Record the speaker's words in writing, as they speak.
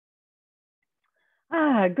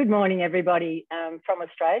Good morning, everybody from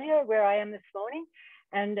Australia, where I am this morning,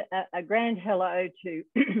 and a grand hello to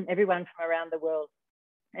everyone from around the world,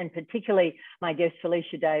 and particularly my guest,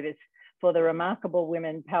 Felicia Davis, for the Remarkable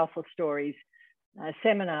Women, Powerful Stories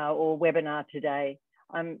seminar or webinar today.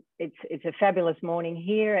 It's a fabulous morning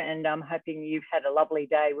here, and I'm hoping you've had a lovely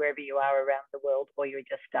day wherever you are around the world, or you're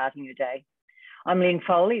just starting your day. I'm Lynn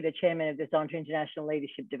Foley, the chairman of the Zonta International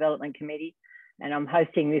Leadership Development Committee, and I'm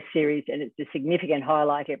hosting this series, and it's a significant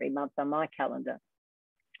highlight every month on my calendar.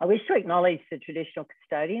 I wish to acknowledge the traditional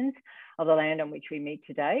custodians of the land on which we meet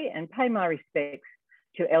today and pay my respects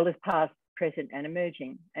to elders past, present and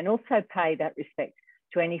emerging, and also pay that respect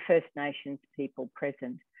to any First Nations people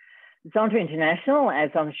present. Zonta International, as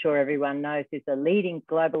I'm sure everyone knows, is a leading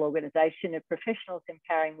global organisation of professionals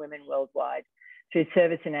empowering women worldwide through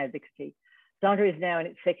service and advocacy. Zonta is now in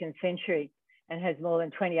its second century and has more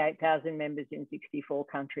than 28,000 members in 64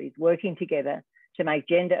 countries, working together to make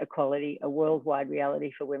gender equality a worldwide reality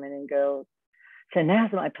for women and girls. So now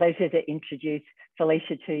it's my pleasure to introduce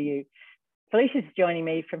Felicia to you. Felicia's joining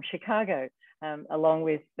me from Chicago, along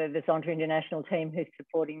with the Zonta International team who's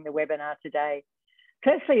supporting the webinar today.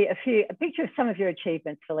 Firstly, a picture of some of your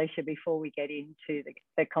achievements, Felicia, before we get into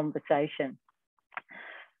the conversation.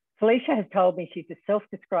 Felicia has told me she's a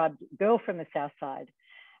self-described girl from the South Side,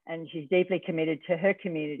 and she's deeply committed to her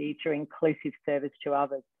community through inclusive service to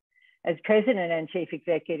others. As president and chief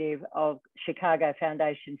executive of Chicago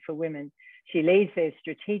Foundation for Women, she leads their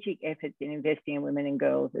strategic efforts in investing in women and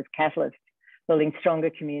girls as catalysts, building stronger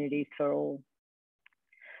communities for all.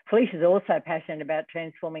 Felicia is also passionate about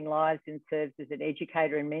transforming lives and serves as an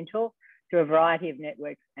educator and mentor through a variety of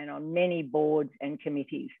networks and on many boards and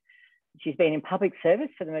committees. She's been in public service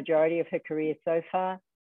for the majority of her career so far,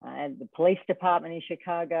 at the police department in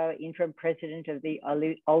Chicago, interim president of the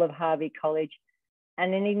Olive-Harvey College,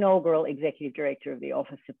 and an inaugural executive director of the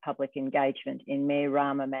Office of Public Engagement in Mayor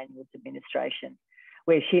Rahm Emanuel's administration,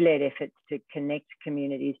 where she led efforts to connect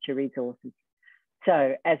communities to resources.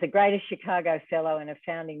 So as a Greater Chicago Fellow and a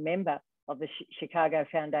founding member of the Chicago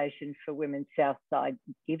Foundation for Women's Southside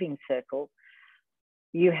Giving Circle,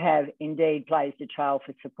 you have indeed blazed a trail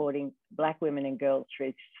for supporting Black women and girls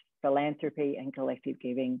through philanthropy and collective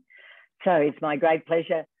giving. So it's my great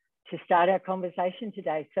pleasure to start our conversation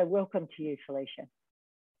today. So welcome to you, Felicia.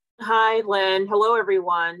 Hi, Lynn. Hello,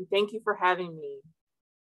 everyone. Thank you for having me.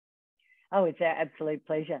 Oh, it's our absolute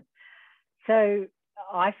pleasure. So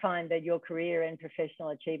I find that your career and professional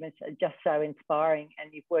achievements are just so inspiring,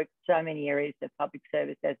 and you've worked so many areas of public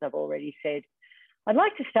service, as I've already said. I'd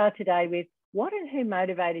like to start today with what and who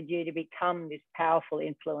motivated you to become this powerful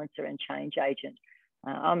influencer and change agent?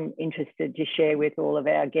 I'm interested to share with all of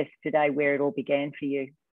our guests today where it all began for you.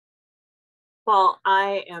 Well,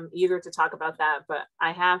 I am eager to talk about that, but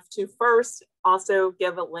I have to first also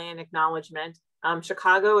give a land acknowledgement.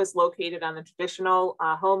 Chicago is located on the traditional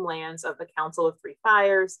homelands of the Council of Three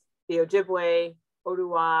Fires, the Ojibwe,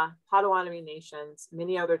 Ottawa, Potawatomi nations,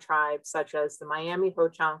 many other tribes such as the Miami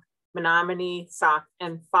Ho-Chunk, Menominee, Sauk,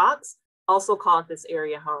 and Fox also call this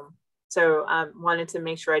area home. So I wanted to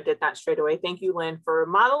make sure I did that straight away. Thank you, Lynn, for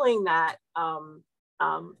modeling that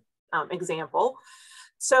example.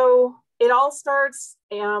 So it all starts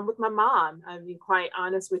with my mom. I'll be quite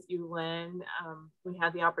honest with you, Lynn. We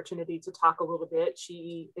had the opportunity to talk a little bit.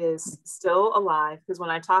 She is still alive, because when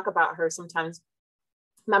I talk about her, sometimes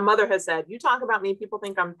my mother has said, you talk about me, people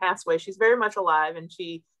think I'm passed away. She's very much alive, and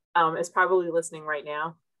she is probably listening right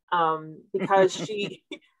now, because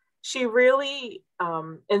she really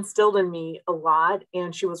instilled in me a lot,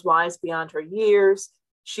 and she was wise beyond her years.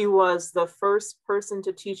 She was the first person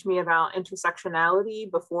to teach me about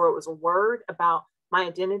intersectionality before it was a word, about my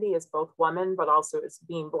identity as both woman, but also as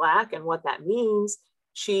being Black and what that means.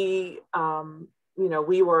 She,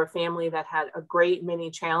 we were a family that had a great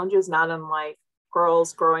many challenges, not unlike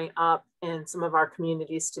girls growing up in some of our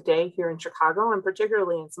communities today here in Chicago, and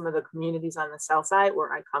particularly in some of the communities on the South Side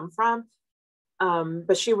where I come from.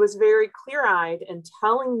 But she was very clear-eyed in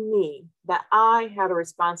telling me that I had a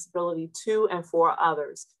responsibility to and for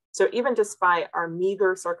others. So even despite our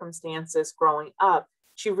meager circumstances growing up,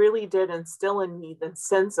 she really did instill in me the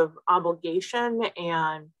sense of obligation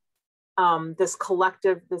and this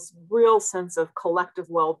real sense of collective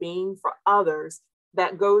well-being for others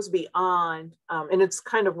that goes beyond, and it's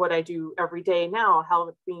kind of what I do every day now,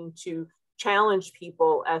 helping to challenge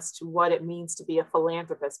people as to what it means to be a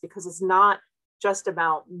philanthropist, because it's not just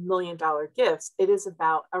about million-dollar gifts. It is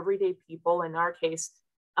about everyday people, in our case,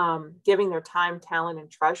 giving their time, talent, and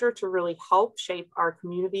treasure to really help shape our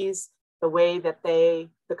communities the way that the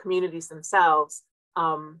communities themselves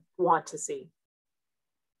want to see.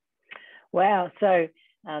 Wow. So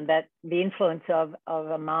that the influence of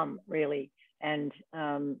a mum really. And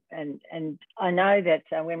I know that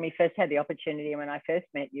when we first had the opportunity, when I first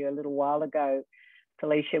met you a little while ago,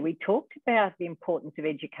 Felicia, we talked about the importance of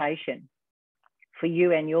education for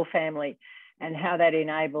you and your family and how that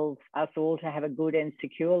enables us all to have a good and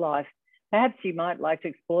secure life. Perhaps you might like to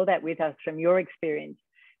explore that with us from your experience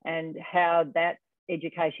and how that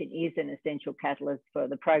education is an essential catalyst for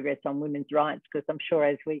the progress on women's rights, because I'm sure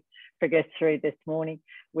as we progress through this morning,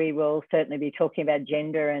 we will certainly be talking about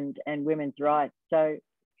gender and women's rights. So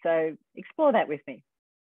explore that with me.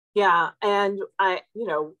 Yeah, and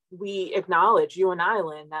we acknowledge, you and I,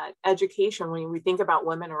 Lynn, that education, when we think about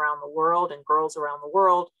women around the world and girls around the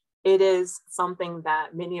world, it is something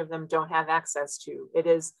that many of them don't have access to. It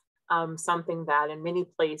is something that in many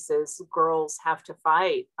places girls have to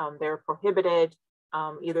fight. They're prohibited,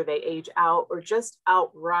 either they age out or just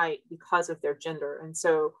outright because of their gender. And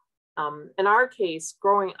so in our case,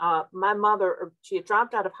 growing up, my mother, she had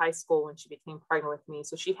dropped out of high school when she became pregnant with me.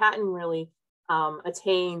 So she hadn't really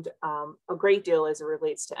attained a great deal as it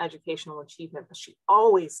relates to educational achievement, but she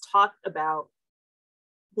always talked about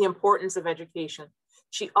the importance of education.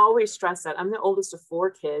 She always stressed that. I'm the oldest of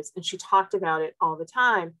 4 kids, and she talked about it all the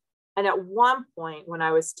time. And at one point, when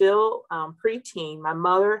I was still preteen, my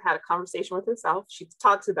mother had a conversation with herself. She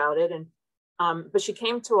talks about it, but she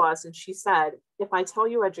came to us and she said, if I tell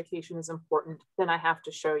you education is important, then I have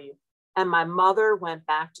to show you. And my mother went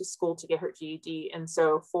back to school to get her GED. And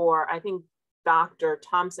so for, I think, Dr.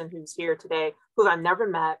 Thompson, who's here today, who I've never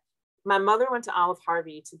met, my mother went to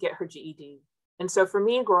Olive-Harvey to get her GED. And so for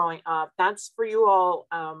me growing up, that's for you all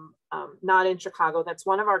not in Chicago, that's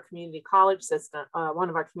one of our community college system, one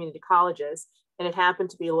of our community colleges. And it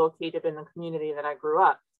happened to be located in the community that I grew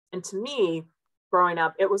up. And to me, growing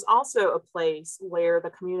up, it was also a place where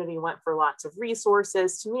the community went for lots of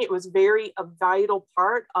resources. To me, it was a vital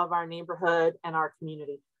part of our neighborhood and our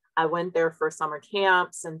community. I went there for summer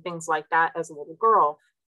camps and things like that as a little girl.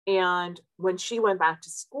 And when she went back to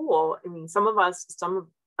school, I mean, some of us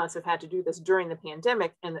have had to do this during the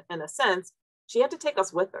pandemic in a sense. She had to take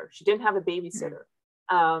us with her. She didn't have a babysitter.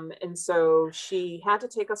 And so she had to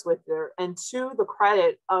take us with her. And to the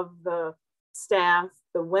credit of the staff,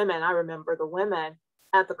 the women, I remember the women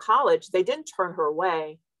at the college, they didn't turn her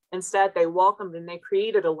away. Instead, they welcomed and they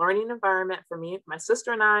created a learning environment for me, my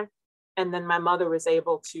sister and I. And then my mother was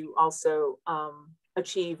able to also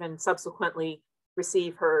achieve and subsequently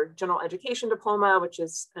receive her general education diploma, which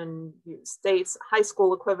is in the state's high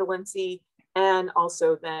school equivalency, and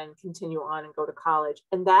also then continue on and go to college.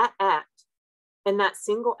 And that act, and that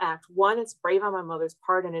single act, one, it's brave on my mother's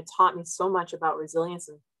part, and it taught me so much about resilience.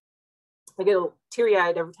 And I get a little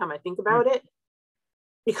teary-eyed every time I think about it,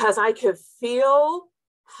 because I could feel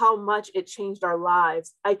how much it changed our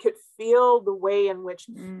lives. I could feel the way in which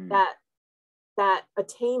that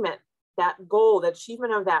attainment, that goal, the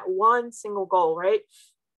achievement of that one single goal, right,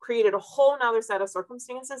 created a whole nother set of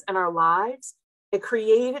circumstances in our lives. It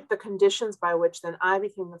created the conditions by which then I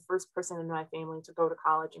became the first person in my family to go to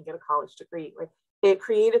college and get a college degree, right? It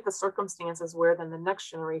created the circumstances where then the next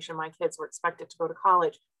generation, my kids, were expected to go to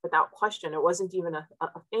college without question. It wasn't even a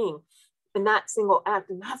thing. And that single act,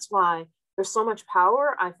 and that's why there's so much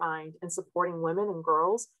power, I find, in supporting women and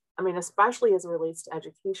girls. I mean, especially as it relates to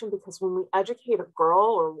education, because when we educate a girl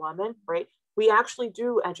or woman, right, we actually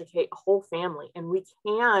do educate a whole family, and we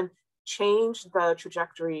can change the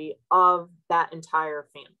trajectory of that entire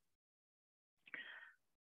family.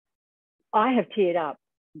 I have teared up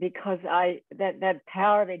because that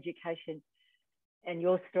power of education and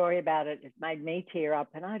your story about it has made me tear up,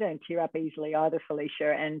 and I don't tear up easily either,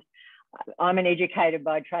 Felicia. And I'm an educator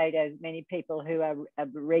by trade, as many people who are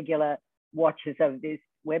regular watchers of this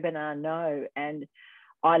webinar know, and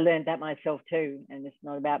I learned that myself too. And it's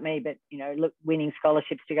not about me, but look, winning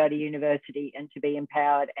scholarships to go to university and to be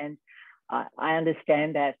empowered, and I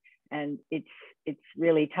understand that, and it's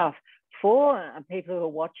really tough for people who are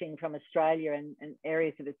watching from Australia and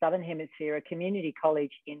areas of the Southern Hemisphere. A community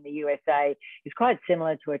college in the USA is quite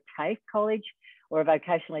similar to a TAFE college or a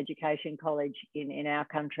vocational education college in our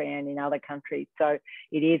country and in other countries. So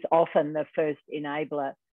it is often the first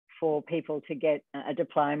enabler for people to get a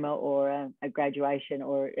diploma or a graduation,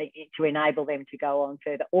 or to enable them to go on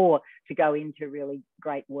further or to go into really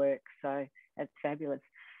great work. So that's fabulous.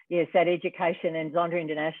 Yes, that education, and Zonda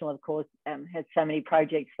International, of course, has so many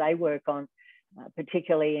projects they work on,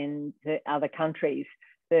 particularly in the other countries,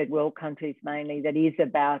 third world countries mainly, that is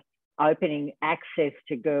about opening access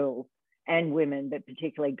to girls and women, but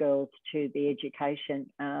particularly girls, to the education.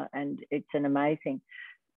 And it's an amazing.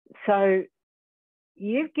 So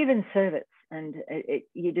you've given service And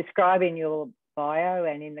you describe in your bio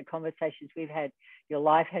and in the conversations we've had, your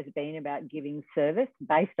life has been about giving service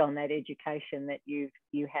based on that education that you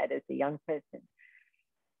had as a young person.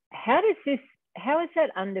 How has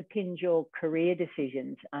that underpinned your career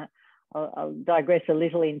decisions? I'll digress a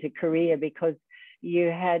little into career, because you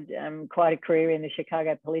had quite a career in the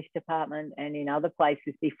Chicago Police Department and in other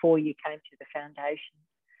places before you came to the foundation.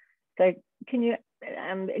 So can you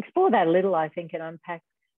explore that a little, I think, and unpack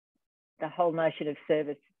the whole notion of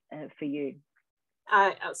service for you?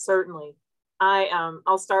 Certainly.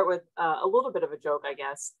 I'll start with a little bit of a joke, I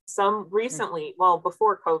guess. Recently, well,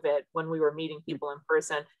 before COVID, when we were meeting people in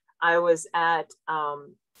person, I was at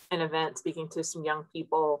an event speaking to some young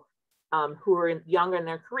people who were younger in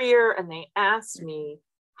their career, and they asked me,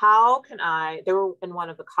 they were in one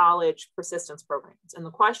of the college persistence programs. And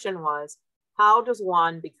the question was, how does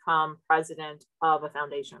one become president of a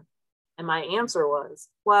foundation? And my answer was,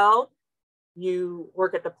 well, you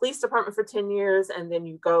work at the police department for 10 years, and then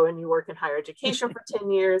you go and you work in higher education for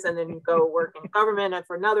 10 years, and then you go work in government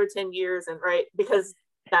for another 10 years. And right, because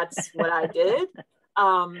that's what I did.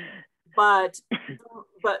 But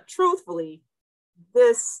truthfully,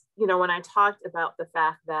 this, when I talked about the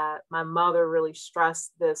fact that my mother really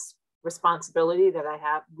stressed this responsibility that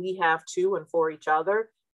we have to and for each other,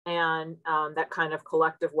 and that kind of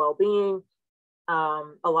collective well-being.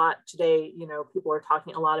 A lot today, people are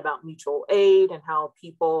talking a lot about mutual aid and how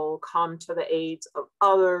people come to the aids of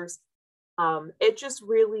others. It just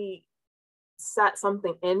really set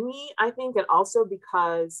something in me, I think, and also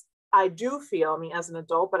because I do feel, as an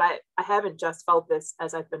adult, but I haven't just felt this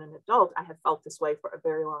as I've been an adult. I have felt this way for a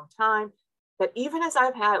very long time, that even as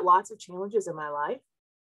I've had lots of challenges in my life,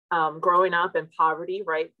 growing up in poverty,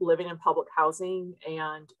 right, living in public housing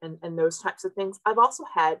and those types of things, I've also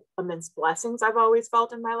had immense blessings I've always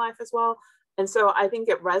felt in my life as well. And so I think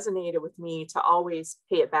it resonated with me to always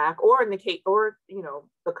pay it back, or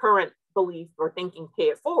the current belief or thinking, pay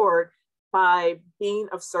it forward by being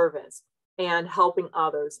of service and helping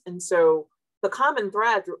others. And so the common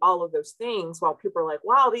thread through all of those things, while people are like,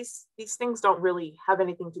 wow, these things don't really have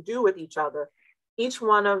anything to do with each other, each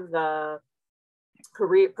one of the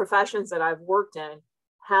career professions that I've worked in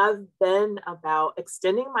have been about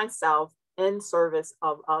extending myself in service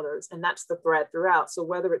of others. And that's the thread throughout. So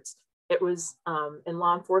whether it was in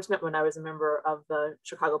law enforcement, when I was a member of the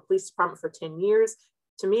Chicago Police Department for 10 years,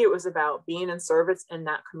 to me, it was about being in service in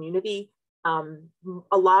that community.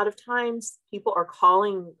 A lot of times people are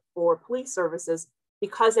calling for police services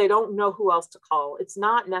because they don't know who else to call. It's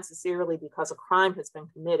not necessarily because a crime has been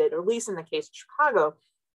committed, or at least in the case of Chicago,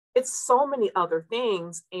 it's so many other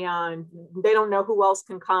things, and they don't know who else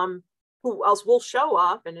can come, who else will show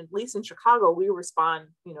up. And at least in Chicago, we respond,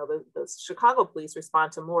 the Chicago police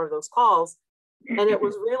respond to more of those calls. And it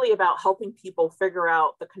was really about helping people figure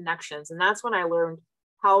out the connections. And that's when I learned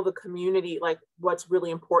how the community, like what's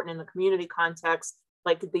really important in the community context,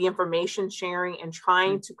 like the information sharing and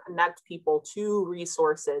trying to connect people to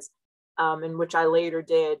resources. In which I later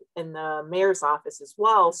did in the mayor's office as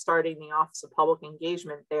well, starting the Office of Public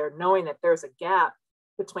Engagement there, knowing that there's a gap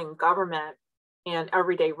between government and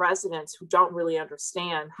everyday residents who don't really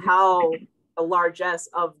understand how the largesse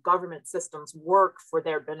of government systems work for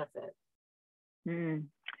their benefit.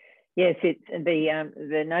 Yes, it's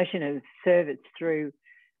the notion of service through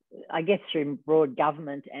broad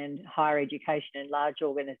government and higher education and large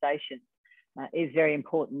organizations is very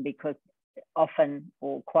important, because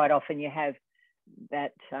quite often you have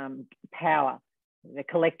that power, the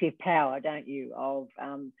collective power, don't you, of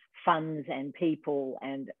funds and people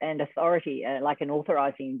and authority, like an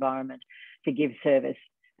authorizing environment to give service.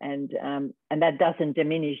 And that doesn't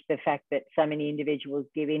diminish the fact that so many individuals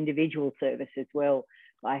give individual service as well,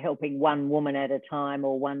 by helping one woman at a time,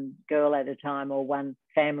 or one girl at a time, or one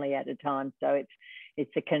family at a time. So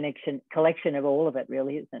it's a collection of all of it,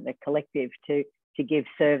 really, isn't it? A collective to give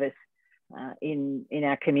service. In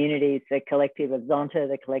our communities, the collective of Zonta,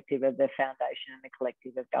 the collective of the foundation, and the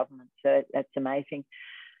collective of government. So that's amazing.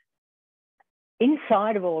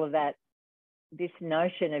 Inside of all of that, this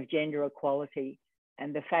notion of gender equality,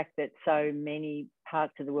 and the fact that so many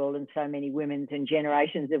parts of the world and so many women and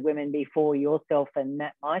generations of women before yourself and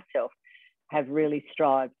myself have really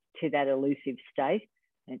strived to that elusive state.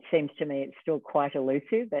 And it seems to me it's still quite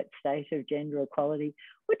elusive, that state of gender equality.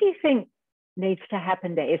 What do you think needs to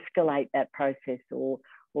happen to escalate that process, or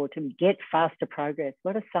to get faster progress?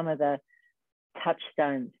 What are some of the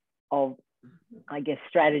touchstones of,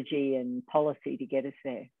 strategy and policy to get us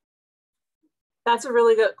there? That is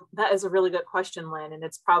a really good question, Lynn. And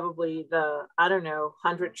it's probably the,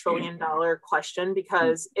 $100 trillion question,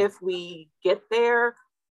 because if we get there,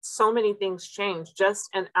 so many things change just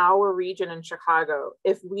in our region in Chicago.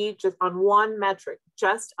 If we just on one metric,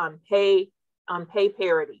 just on pay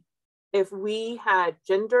parity, if we had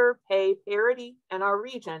gender pay parity in our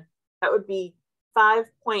region, that would be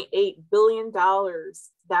 $5.8 billion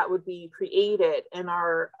that would be created in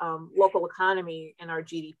our local economy and our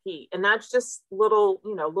GDP. And that's just little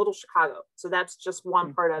Chicago. So that's just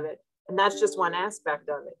one part of it. And that's just one aspect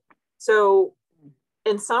of it. So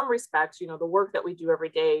in some respects, the work that we do every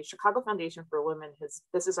day, Chicago Foundation for Women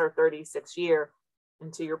this is our 36th year.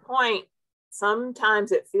 And to your point,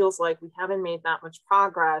 sometimes it feels like we haven't made that much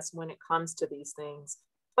progress when it comes to these things.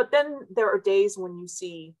 But then there are days when you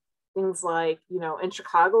see things like, in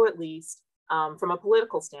Chicago, at least, from a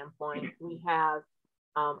political standpoint, we have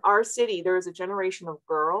our city, there is a generation of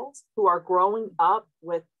girls who are growing up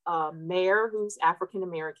with a mayor who's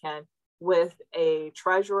African-American, with a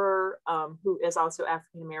treasurer who is also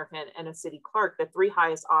African-American, and a city clerk, the three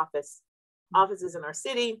highest offices in our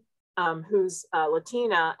city, who's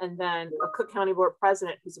Latina, and then a Cook County Board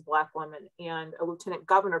president who's a Black woman, and a lieutenant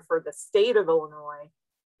governor for the state of Illinois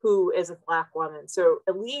who is a Black woman. So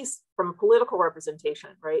at least from political representation,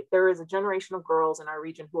 right, there is a generation of girls in our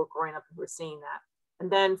region who are growing up and who are seeing that.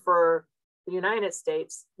 And then for the United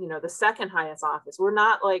States, the second highest office, we're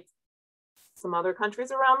not like some other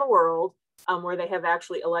countries around the world where they have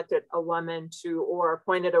actually elected a woman to, or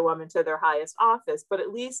appointed a woman to their highest office. But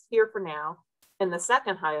at least here for now, in the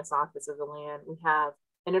second highest office of the land, we have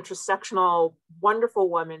an intersectional, wonderful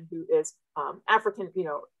woman who is African,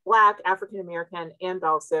 Black, African-American, and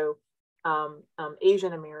also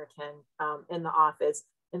Asian American in the office.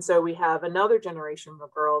 And so we have another generation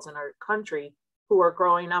of girls in our country who are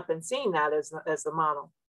growing up and seeing that as the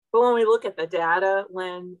model. But when we look at the data,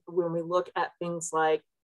 when we look at things like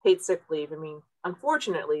paid sick leave,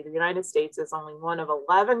 unfortunately, the United States is only one of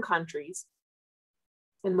 11 countries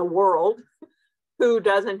in the world who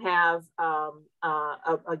doesn't have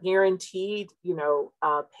a guaranteed,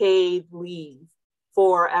 paid leave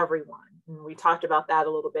for everyone. And we talked about that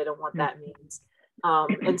a little bit and what that means.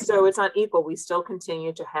 And so it's unequal. We still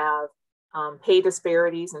continue to have pay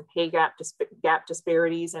disparities and pay gap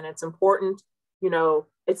disparities. And it's important,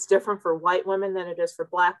 it's different for white women than it is for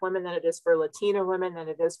Black women, than it is for Latina women, than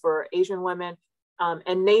it is for Asian women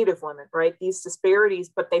and Native women, right? These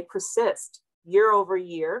disparities, but they persist year over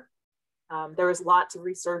year. There is lots of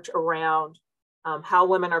research around how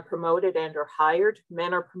women are promoted and are hired.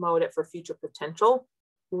 Men are promoted for future potential.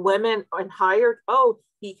 Women are hired,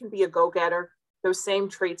 he can be a go-getter. Those same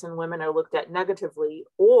traits in women are looked at negatively.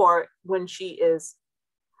 Or when she is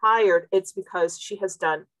hired, it's because she has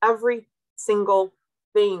done every single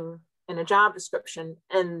thing in a job description.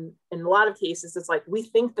 And in a lot of cases, it's like, we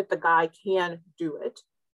think that the guy can do it.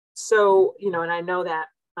 So, and I know that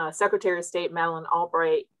Secretary of State Madeleine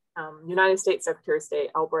Albright, United States Secretary of State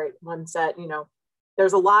Albright once said,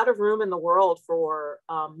 there's a lot of room in the world for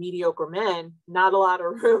mediocre men, not a lot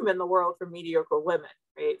of room in the world for mediocre women,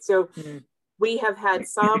 right? So we have had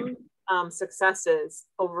some successes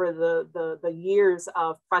over the years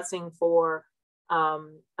of pressing for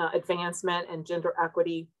advancement and gender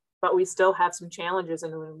equity, but we still have some challenges.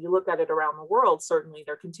 And when you look at it around the world, certainly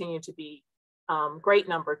there continue to be great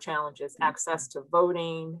number of challenges, access to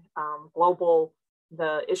voting,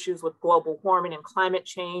 the issues with global warming and climate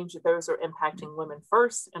change, those are impacting women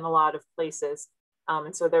first in a lot of places.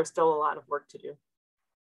 And so there's still a lot of work to do.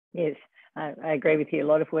 Yes, I agree with you, a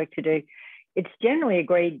lot of work to do. It's generally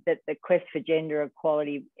agreed that the quest for gender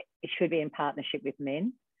equality should be in partnership with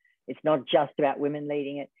men. It's not just about women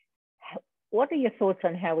leading it. What are your thoughts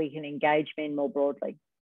on how we can engage men more broadly?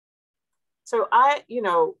 So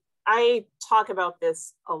I talk about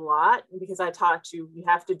this a lot because you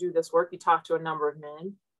have to do this work. You talk to a number of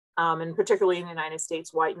men, and particularly in the United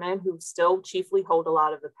States, white men who still chiefly hold a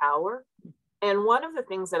lot of the power. And one of the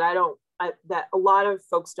things that that a lot of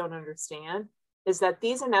folks don't understand is that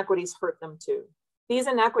these inequities hurt them too. These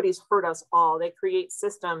inequities hurt us all. They create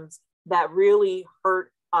systems that really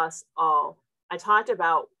hurt us all. I talked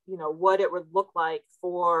about, what it would look like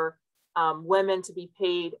for women to be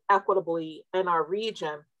paid equitably in our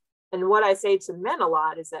region. And what I say to men a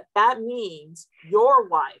lot is that means your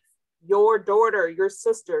wife, your daughter, your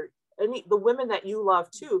sister, the women that you love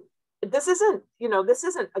too. This isn't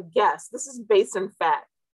a guess. This is based in fact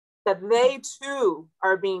that they too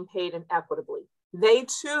are being paid inequitably. They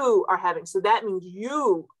too are having, so that means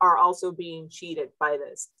you are also being cheated by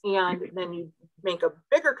this. And then you make a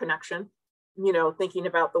bigger connection, thinking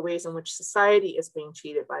about the ways in which society is being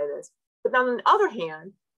cheated by this. But then on the other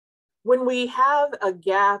hand, when we have a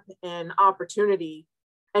gap in opportunity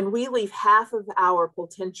and we leave half of our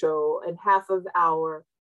potential and half of our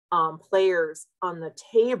players on the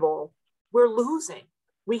table, we're losing.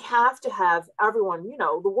 We have to have everyone,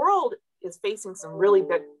 the world is facing some really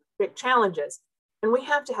big challenges, and we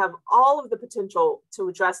have to have all of the potential to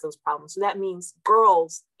address those problems. So that means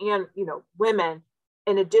girls and, women,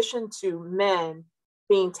 in addition to men,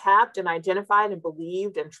 being tapped and identified and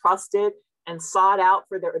believed and trusted and sought out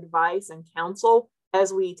for their advice and counsel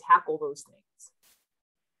as we tackle those things.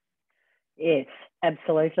 Yes,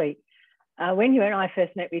 absolutely. When you and I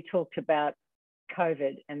first met, we talked about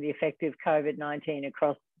COVID and the effect of COVID-19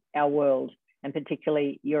 across our world, and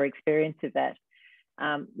particularly your experience of that.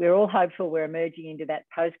 We're all hopeful we're emerging into that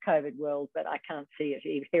post-COVID world, but I can't see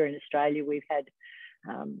it. Here in Australia, we've had,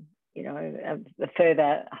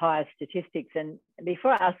 further higher statistics. And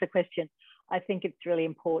before I ask the question, I think it's really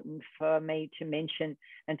important for me to mention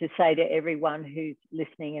and to say to everyone who's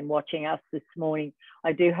listening and watching us this morning,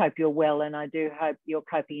 I do hope you're well, and I do hope you're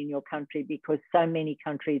coping in your country, because so many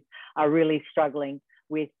countries are really struggling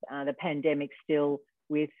with the pandemic still,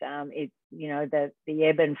 with the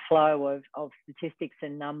ebb and flow of statistics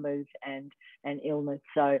and numbers and illness.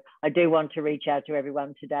 So I do want to reach out to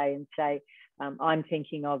everyone today and say, I'm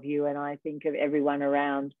thinking of you, and I think of everyone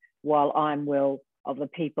around while I'm well, of the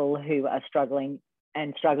people who are struggling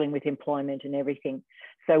with employment and everything.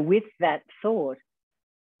 So with that thought,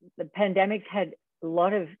 the pandemic's had a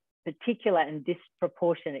lot of particular and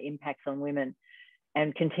disproportionate impacts on women,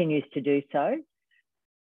 and continues to do so.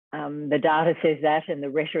 The data says that, and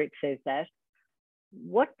the rhetoric says that.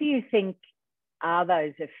 What do you think are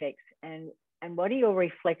those effects, and what are your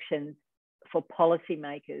reflections for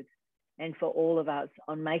policymakers and for all of us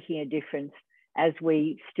on making a difference as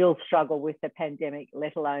we still struggle with the pandemic,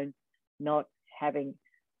 let alone not having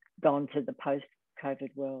gone to the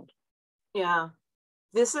post-COVID world? Yeah,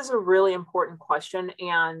 this is a really important question.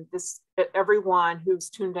 And everyone who's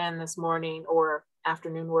tuned in this morning or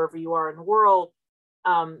afternoon, wherever you are in the world,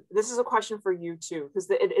 this is a question for you too, because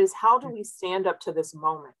it is, how do we stand up to this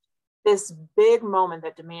moment, this big moment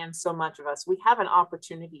that demands so much of us? We have an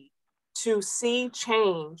opportunity to see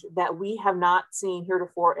change that we have not seen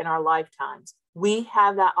heretofore in our lifetimes. We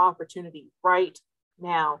have that opportunity right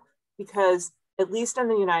now, because at least in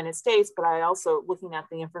the United States, but I also looking at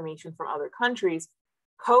the information from other countries,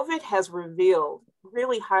 COVID has revealed,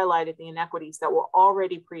 really highlighted the inequities that were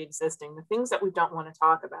already pre-existing, the things that we don't want to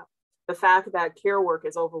talk about. The fact that care work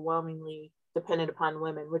is overwhelmingly dependent upon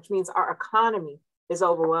women, which means our economy is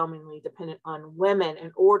overwhelmingly dependent on women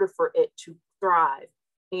in order for it to thrive.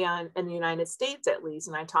 And in the United States, at least,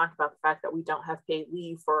 and I talked about the fact that we don't have paid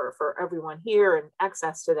leave for everyone here and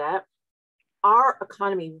access to that, our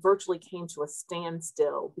economy virtually came to a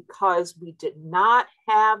standstill because we did not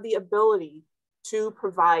have the ability to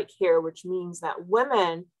provide care, which means that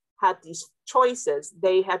women had these choices.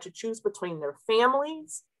 They had to choose between their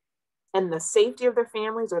families and the safety of their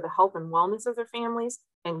families, or the health and wellness of their families,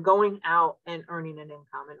 and going out and earning an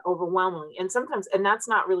income. And overwhelmingly, and sometimes, and that's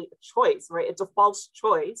not really a choice, right? It's a false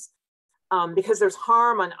choice, because there's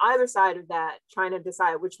harm on either side of that, trying to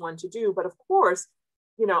decide which one to do. But of course,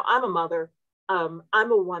 I'm a mother, I'm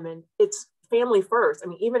a woman, it's family first. I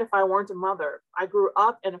mean, even if I weren't a mother, I grew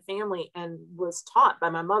up in a family and was taught by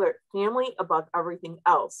my mother, family above everything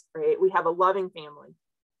else, right? We have a loving family.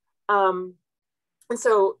 And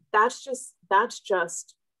so that's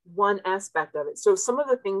just one aspect of it. So some of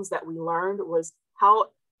the things that we learned was how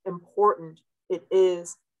important it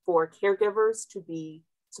is for caregivers to be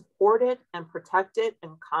supported and protected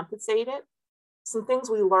and compensated. Some things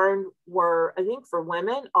we learned were, I think for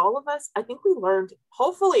women, all of us, I think we learned,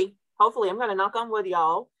 hopefully, I'm going to knock on wood,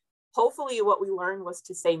 y'all. Hopefully what we learned was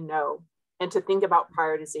to say no and to think about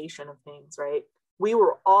prioritization of things, right? We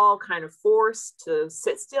were all kind of forced to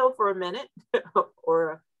sit still for a minute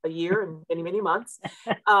or a year and many, many months,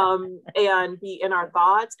 and be in our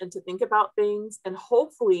thoughts and to think about things. And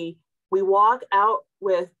hopefully we walk out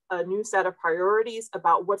with a new set of priorities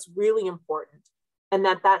about what's really important. And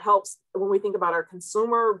that helps when we think about our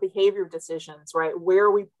consumer behavior decisions, right? Where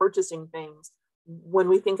are we purchasing things? When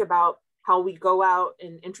we think about how we go out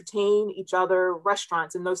and entertain each other,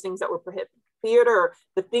 restaurants and those things that were prohibited, theater,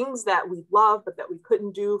 the things that we love, but that we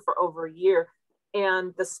couldn't do for over a year.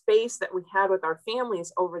 And the space that we had with our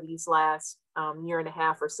families over these last year and a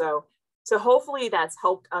half or so. So hopefully that's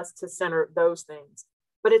helped us to center those things.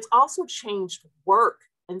 But it's also changed work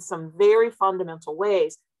in some very fundamental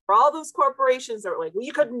ways. For all those corporations that were like,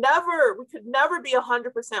 we could never be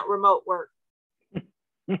 100% remote work.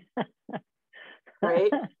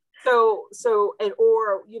 Right? So,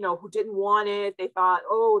 or, who didn't want it, they thought,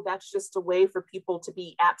 oh, that's just a way for people to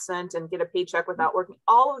be absent and get a paycheck without working.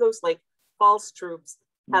 All of those like false troops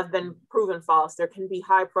have been proven false. There can be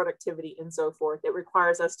high productivity and so forth. It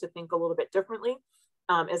requires us to think a little bit differently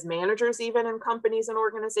as managers, even in companies and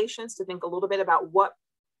organizations, to think a little bit about what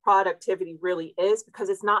productivity really is, because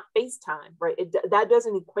it's not face time, right? That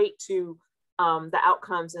doesn't equate to the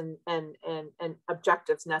outcomes and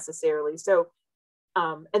objectives necessarily. So,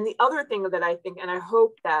 and the other thing that I think, and I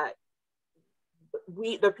hope that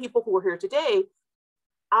the people who are here today,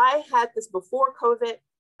 I had this before COVID.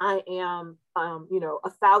 I am,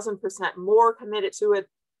 1,000% more committed to it,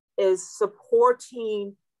 is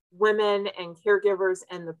supporting women and caregivers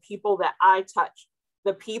and the people that I touch,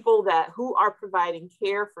 the people who are providing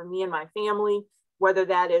care for me and my family, whether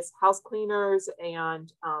that is house cleaners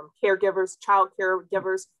and caregivers, child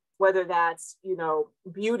caregivers, whether that's,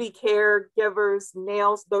 beauty caregivers,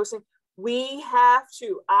 nails, those things. We have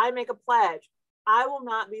to, I make a pledge, I will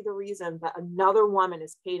not be the reason that another woman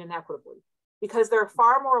is paid inequitably, because there are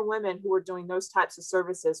far more women who are doing those types of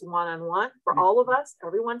services one-on-one for all of us.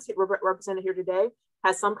 Everyone represented here today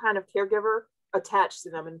has some kind of caregiver attached to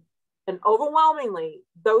them. And overwhelmingly,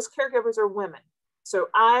 those caregivers are women. So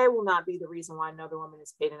I will not be the reason why another woman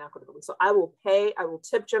is paid inequitably. So I will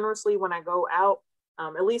tip generously when I go out.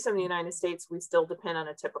 At least in the United States, we still depend on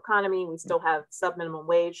a tip economy. We still have sub-minimum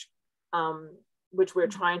wage, which we're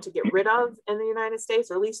trying to get rid of in the United States,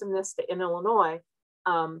 or at least in Illinois.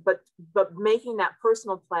 But making that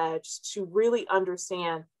personal pledge to really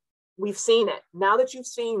understand, we've seen it. Now that you've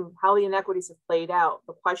seen how the inequities have played out,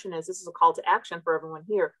 the question is, this is a call to action for everyone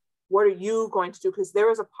here. What are you going to do? Because there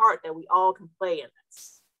is a part that we all can play in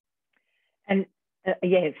this. And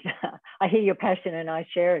yes, I hear your passion and I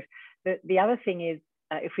share it. The other thing is,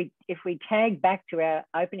 if we tag back to our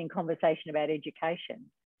opening conversation about education,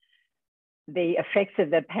 the effects of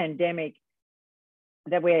the pandemic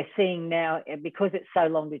that we're seeing now, because it's so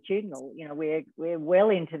longitudinal, we're well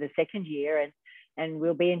into the second year and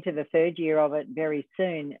we'll be into the third year of it very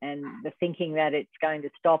soon. And the thinking that it's going to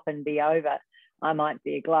stop and be over, I might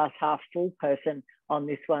be a glass half full person on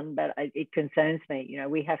this one, but it concerns me.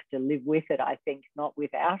 We have to live with it, I think, not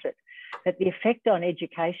without it. But the effect on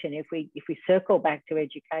education, if we circle back to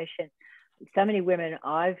education, so many women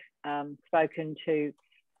I've spoken to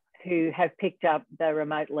who have picked up the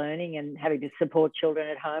remote learning and having to support children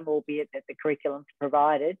at home, albeit that the curriculum's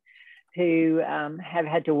provided, who have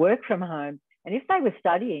had to work from home. And if they were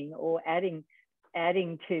studying or adding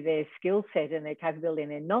to their skill set and their capability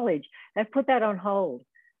and their knowledge, they've put that on hold.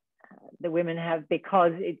 The women have,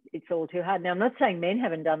 because it's all too hard. Now, I'm not saying men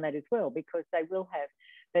haven't done that as well, because they will have,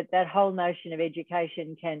 but that whole notion of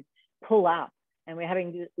education can pull up. And we're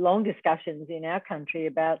having long discussions in our country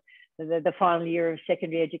about the final year of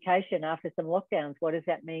secondary education after some lockdowns. What does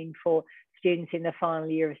that mean for students in the final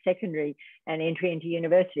year of secondary and entry into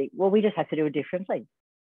university? Well, we just have to do it differently.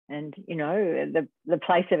 And, the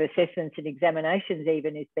place of assessments and examinations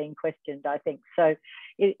even is being questioned, I think. So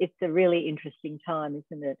it's a really interesting time,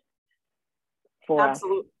 isn't it, for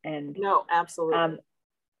absolutely. us? And no, absolutely.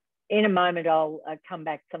 In a moment, I'll come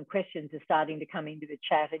back. Some questions are starting to come into the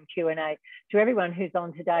chat and Q&A. To everyone who's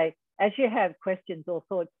on today, as you have questions or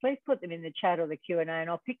thoughts, please put them in the chat or the Q&A, and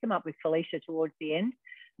I'll pick them up with Felicia towards the end.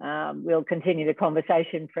 We'll continue the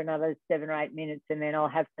conversation for another 7 or 8 minutes, and then I'll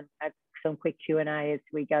have some quick Q&A as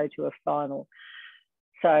we go to a final.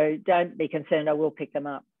 So don't be concerned, I will pick them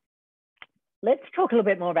up. Let's talk a little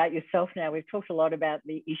bit more about yourself now. We've talked a lot about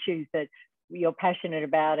the issues that you're passionate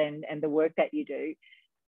about and the work that you do.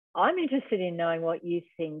 I'm interested in knowing what you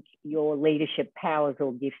think your leadership powers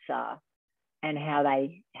or gifts are, and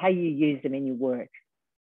how you use them in your work.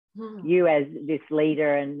 You as this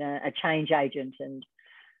leader and a change agent and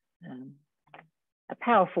a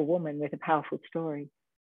powerful woman with a powerful story.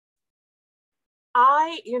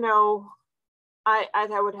 I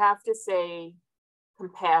would have to say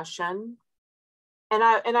compassion. And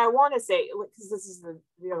I want to say, because this is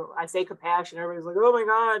I say compassion, everybody's like, oh my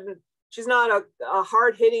God, she's not a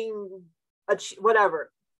hard-hitting,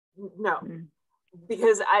 whatever. No.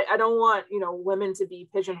 Because I don't want, women to be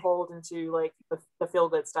pigeonholed into like the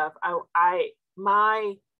feel-good stuff.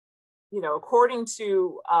 According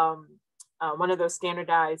to one of those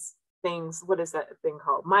standardized things, what is that thing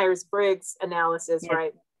called? Myers-Briggs analysis, yes.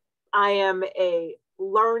 Right? I am a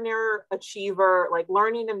learner, achiever, like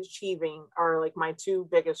learning and achieving are like my two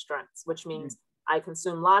biggest strengths, which means I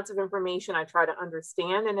consume lots of information. I try to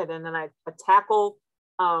understand it, and then I tackle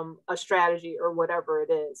a strategy or whatever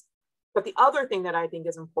it is. But the other thing that I think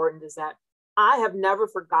is important is that I have never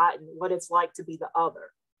forgotten what it's like to be the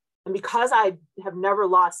other. And because I have never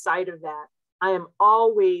lost sight of that, I am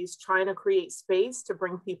always trying to create space to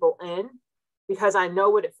bring people in, because I know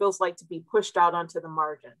what it feels like to be pushed out onto the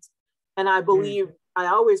margins. And I believe I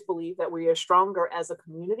always believe that we are stronger as a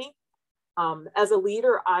community. As a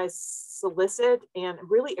leader, I solicit and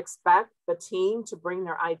really expect the team to bring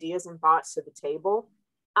their ideas and thoughts to the table.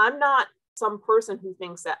 I'm not some person who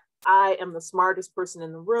thinks that I am the smartest person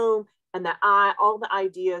in the room and that all the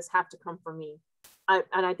ideas have to come from me.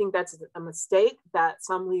 And I think that's a mistake that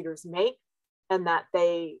some leaders make, and that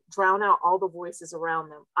they drown out all the voices around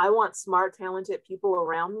them. I want smart, talented people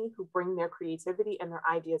around me who bring their creativity and their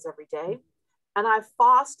ideas every day. And I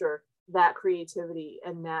foster that creativity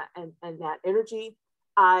and that energy.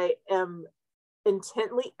 I am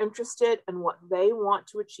intently interested in what they want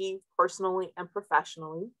to achieve personally and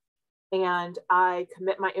professionally. And I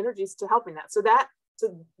commit my energies to helping that. So that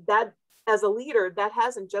as a leader, that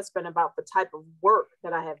hasn't just been about the type of work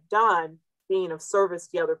that I have done, being of service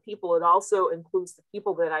to other people. It also includes the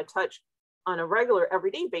people that I touch on a regular,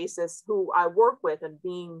 everyday basis who I work with, and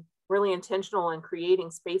being really intentional in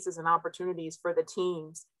creating spaces and opportunities for the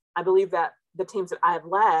teams. I believe that the teams that I have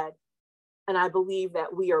led, and I believe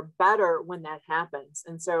that we are better when that happens.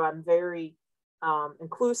 And so I'm very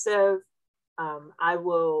inclusive. I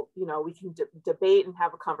will, we can debate and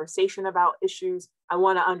have a conversation about issues. I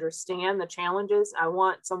want to understand the challenges. I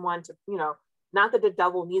want someone to, not that the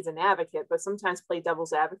devil needs an advocate, but sometimes play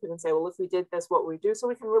devil's advocate and say, well, if we did this, what would we do? So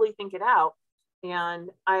we can really think it out. And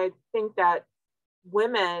I think that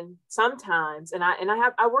women sometimes, and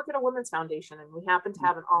I work at a women's foundation, and we happen to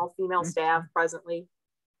have an all-female staff presently.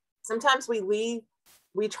 Sometimes we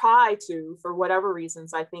try to, for whatever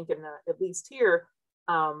reasons, I think at least here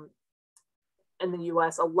in the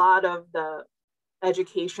US, a lot of the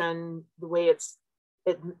education, the way it's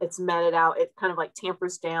meted out, it kind of like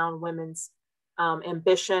tampers down women's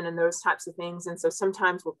ambition and those types of things. And so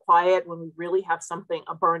sometimes we're quiet when we really have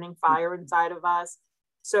a burning fire inside of us.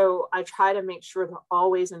 So I try to make sure to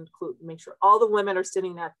always make sure all the women are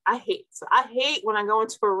sitting there. I hate when I go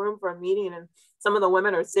into a room for a meeting and some of the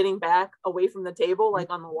women are sitting back away from the table, like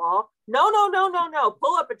on the wall. No.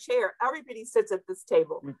 Pull up a chair. Everybody sits at this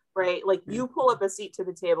table, right? Like, you pull up a seat to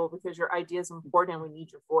the table because your idea is important and we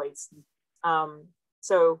need your voice.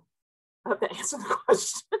 So I hope that answered the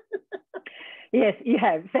question. Yes, you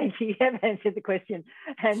have. Thank you. You have answered the question,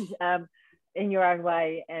 and in your own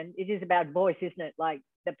way. And it is about voice, isn't it? Like,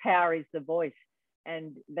 the power is the voice,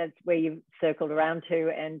 and that's where you've circled around to.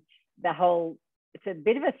 And it's a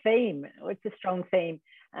bit of a theme. It's a strong theme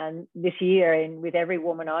this year, and with every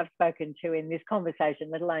woman I've spoken to in this conversation,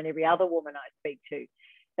 let alone every other woman I speak to,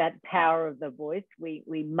 that power of the voice.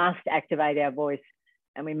 We must activate our voice,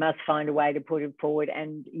 and we must find a way to put it forward.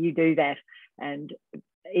 And you do that. And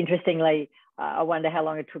interestingly, I wonder how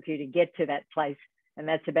long it took you to get to that place. And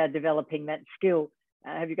that's about developing that skill.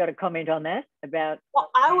 Have you got a comment on that about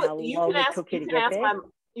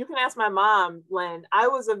you can ask my mom, Lynn. I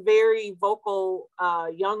was a very vocal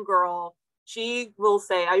young girl. She will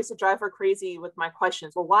say, I used to drive her crazy with my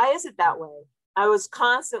questions. Well, why is it that way? I was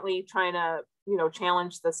constantly trying to,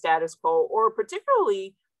 challenge the status quo, or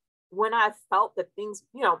particularly when I felt that things,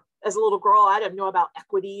 as a little girl, I didn't know about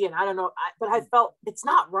equity, and I don't know, but I felt it's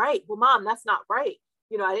not right. Well, Mom, that's not right.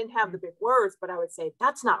 I didn't have the big words, but I would say,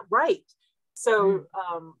 that's not right. So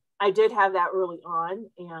I did have that early on.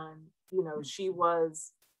 And,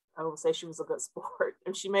 I will say she was a good sport,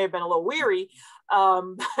 and she may have been a little weary,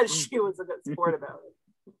 but she was a good sport about it.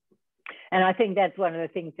 And I think that's one of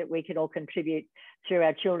the things that we can all contribute through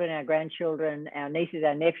our children, our grandchildren, our nieces,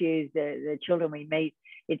 our nephews, the children we meet.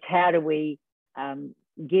 It's how do we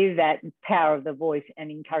give that power of the voice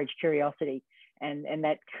and encourage curiosity, and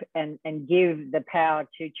give the power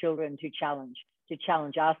to children to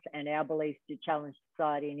challenge us and our beliefs, to challenge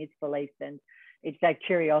society and its beliefs. And it's that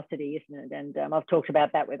curiosity, isn't it? And I've talked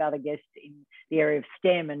about that with other guests in the area of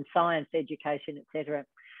STEM and science education, etc.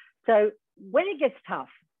 So when it gets tough,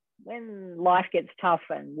 when life gets tough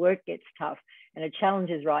and work gets tough and a challenge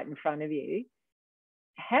is right in front of you,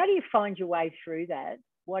 how do you find your way through that?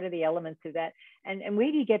 What are the elements of that? And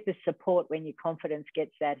where do you get the support when your confidence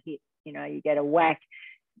gets that hit? You get a whack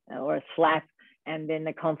or a slap, and then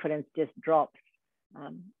the confidence just drops.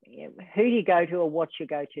 Who do you go to, or what's your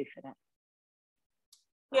go-to for that?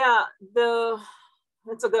 Yeah,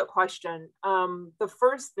 that's a good question. The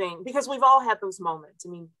first thing, because we've all had those moments. I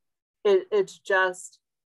mean, it's just,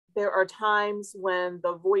 there are times when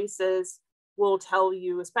the voices will tell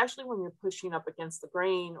you, especially when you're pushing up against the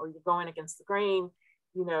grain or you're going against the grain,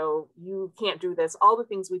 you can't do this. All the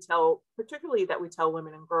things we tell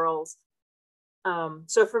women and girls.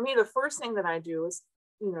 So for me, the first thing that I do is,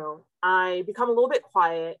 I become a little bit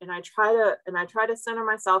quiet, and I try to center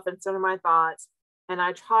myself and center my thoughts. And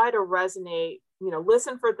I try to resonate,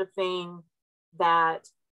 listen for the thing that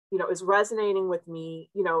is resonating with me,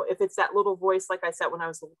 if it's that little voice, like I said, when I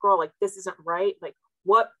was a little girl, like, this isn't right. Like,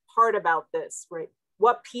 what part about this, right?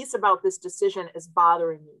 What piece about this decision is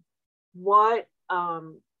bothering me? What,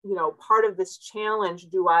 part of this challenge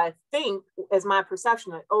do I think as my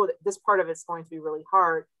perception, like, oh, this part of it's going to be really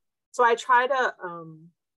hard. So I try to,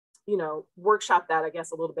 workshop that, I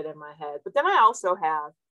guess, a little bit in my head. But then I also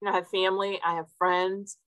have, I have family, I have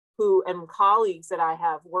friends and colleagues that I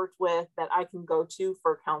have worked with that I can go to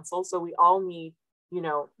for counsel. So we all need,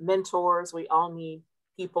 mentors. We all need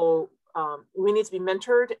people. We need to be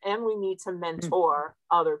mentored, and we need to mentor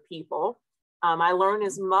other people. I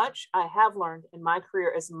have learned in my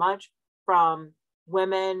career as much from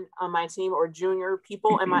women on my team or junior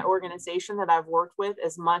people in my organization that I've worked with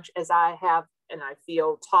as much as I have, and I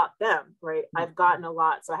feel, taught them, right? I've gotten a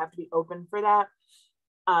lot, so I have to be open for that.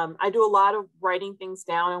 I do a lot of writing things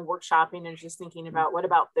down and workshopping and just thinking about, what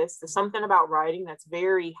about this? There's something about writing that's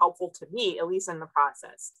very helpful to me, at least in the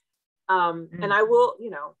process. And I will,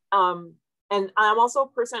 and I'm also a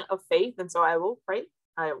person of faith. And so I will pray.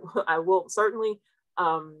 I will certainly,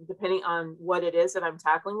 depending on what it is that I'm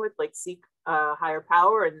tackling with, like, seek higher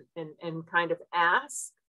power and kind of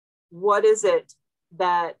ask, what is it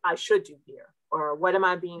that I should do here? Or what am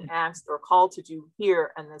I being asked or called to do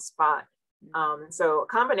here in this spot? So a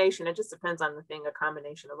combination, it just depends on the thing, a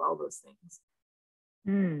combination of all those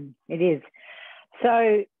things. It is.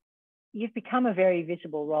 So you've become a very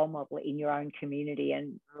visible role model in your own community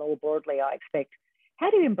and more broadly, I expect. How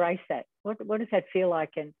do you embrace that? What does that feel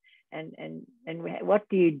like? And what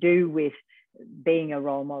do you do with being a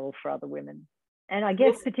role model for other women? And I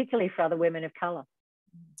guess particularly for other women of color.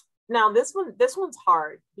 Now, this one's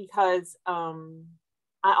hard because I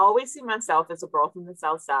always see myself as a girl from the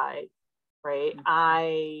South Side, right?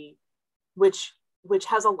 Which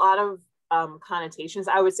has a lot of connotations.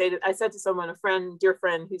 I would say that I said to someone, dear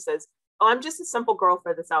friend, who says, "Oh, I'm just a simple girl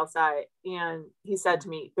for the South Side," and he said to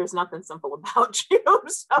me, "There's nothing simple about you."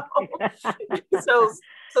 So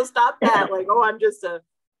stop that. Like, oh, I'm just a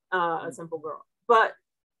simple girl. But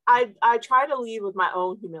I try to lead with my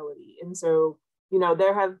own humility, and so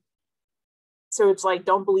so it's like,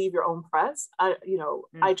 don't believe your own press.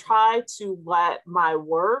 I try to let my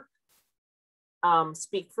work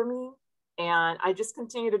speak for me, and I just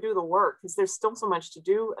continue to do the work because there's still so much to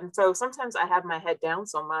do. And so sometimes I have my head down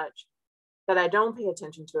so much that I don't pay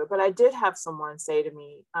attention to it. But I did have someone say to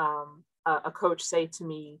me, a coach say to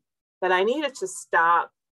me, that I needed to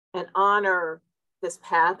stop and honor this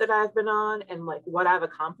path that I've been on and like what I've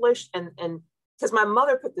accomplished. And because my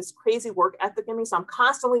mother put this crazy work ethic in me, so I'm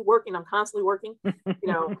constantly working,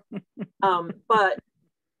 but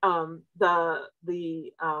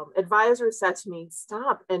the advisor said to me,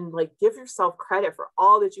 stop and like give yourself credit for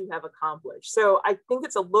all that you have accomplished. So I think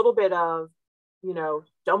it's a little bit of,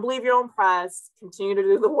 don't believe your own press, continue to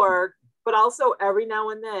do the work, but also every now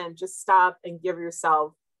and then just stop and give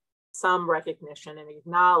yourself some recognition and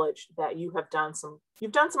acknowledge that you've done some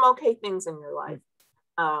okay things in your life.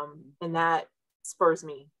 And that spurs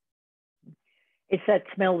me. It's that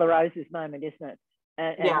smell the roses moment, isn't it?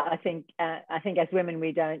 Yeah. I think as women,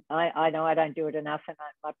 we don't, I know I don't do it enough. And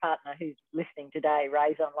my partner who's listening today,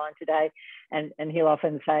 Ray's online today, and he'll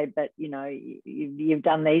often say, but, you've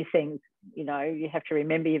done these things, you have to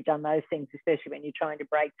remember you've done those things, especially when you're trying to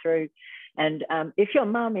break through. And if your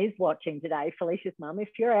mum is watching today, Felicia's mum, if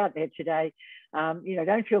you're out there today,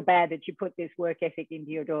 don't feel bad that you put this work ethic into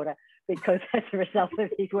your daughter, because as a result of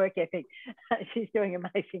his work ethic, she's doing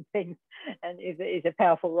amazing things and is a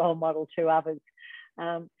powerful role model to others.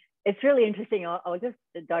 It's really interesting. I'll just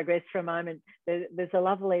digress for a moment. There's a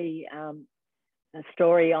lovely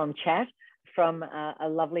story on chat from a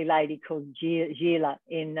lovely lady called Gila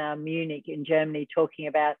in Munich in Germany, talking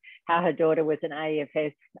about how her daughter was an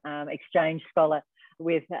AFS exchange scholar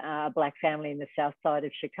with a Black family in the south side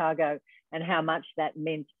of Chicago, and how much that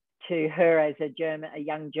meant to her as a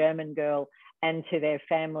young German girl, and to their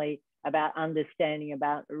family, about understanding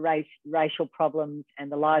about racial problems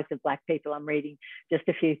and the lives of Black people. I'm reading just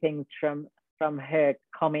a few things from her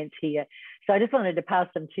comments here. So I just wanted to pass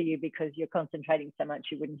them to you because you're concentrating so much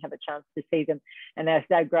you wouldn't have a chance to see them. And they're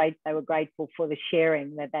so great. They were grateful for the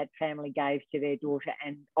sharing that family gave to their daughter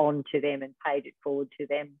and on to them and paid it forward to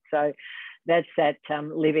them. So that's that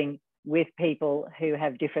living with people who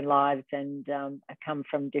have different lives and come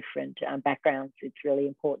from different backgrounds. It's really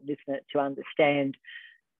important, isn't it, to understand.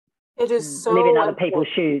 It is so live in other important. people's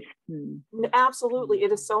shoes. Absolutely.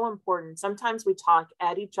 It is so important. Sometimes we talk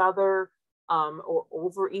at each other or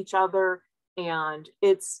over each other, and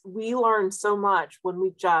we learn so much when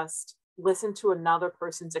we just listen to another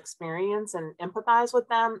person's experience and empathize with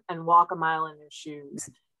them and walk a mile in their shoes.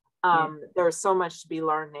 There's so much to be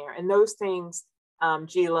learned there. And those things,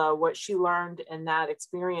 Gila, what she learned in that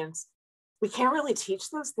experience, we can't really teach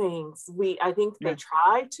those things. I think they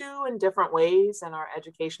try to in different ways in our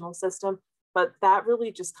educational system, but that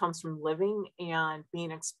really just comes from living and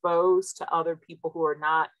being exposed to other people who are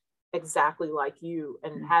not exactly like you,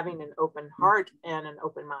 and having an open heart and an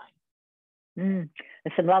open mind.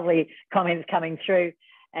 There's some lovely comments coming through,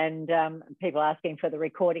 and people asking for the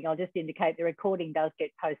recording. I'll just indicate the recording does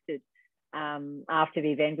get posted after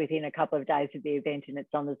the event, within a couple of days of the event, and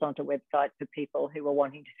it's on the Zonta website for people who are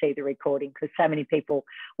wanting to see the recording, because so many people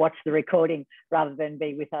watch the recording rather than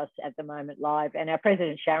be with us at the moment live. And our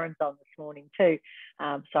President Sharon's on this morning too,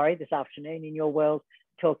 this afternoon in your world,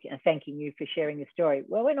 thanking you for sharing the story.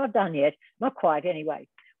 Well, we're not done yet, not quite anyway.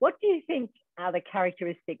 What do you think are the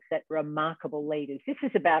characteristics that remarkable leaders, this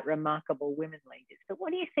is about remarkable women leaders, but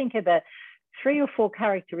what do you think are the 3 or 4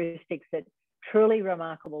 characteristics that truly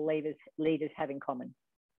remarkable leaders have in common?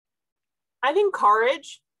 I think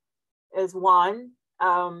courage is one,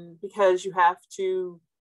 because you have to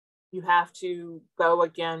go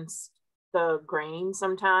against the grain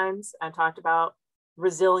sometimes. I talked about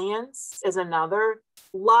resilience is another.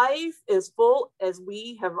 Life is full, as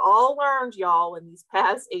we have all learned, y'all, in these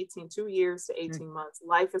past 2 years to 18 months,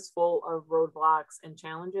 life is full of roadblocks and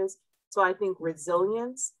challenges. So I think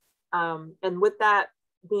resilience, and with that,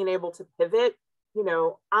 being able to pivot,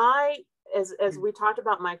 as we talked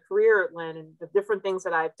about my career, Lynn, and the different things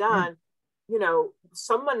that I've done,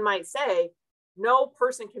 someone might say, no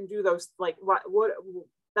person can do those, like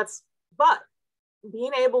but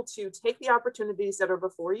being able to take the opportunities that are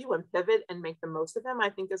before you and pivot and make the most of them, I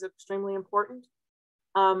think is extremely important.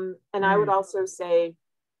 And I would also say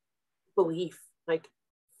belief, like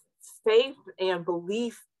faith and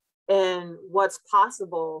belief in what's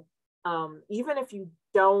possible. Even if you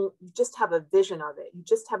just have a vision of it, you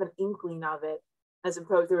just have an inkling of it, as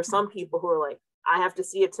opposed, there are some people who are like, I have to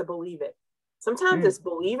see it to believe it. Sometimes it's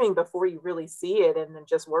believing before you really see it, and then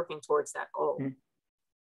just working towards that goal.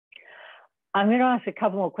 I'm going to ask a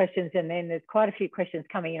couple more questions, and then there's quite a few questions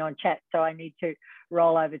coming in on chat, so I need to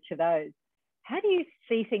roll over to those. How do you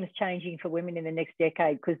see things changing for women in the next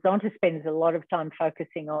decade? Because Zonta spends a lot of time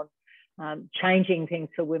focusing on changing things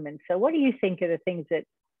for women. So what do you think are the things that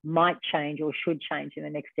might change or should change in the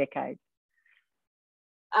next decade?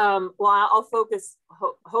 Well, I'll focus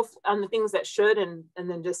on the things that should, and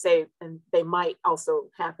then just say, and they might also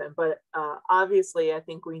happen. But obviously, I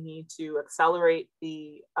think we need to accelerate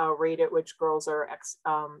the rate at which girls are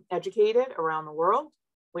educated around the world.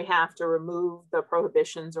 We have to remove the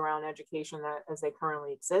prohibitions around education as they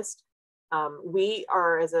currently exist. We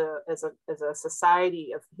are, as a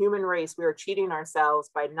society of human race, we are cheating ourselves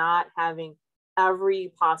by not having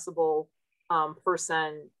every possible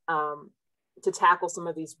person to tackle some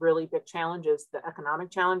of these really big challenges, the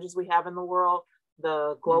economic challenges we have in the world,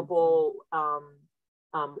 the global,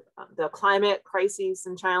 the climate crises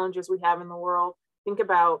and challenges we have in the world. Think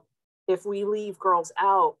about if we leave girls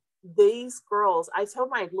out, these girls, I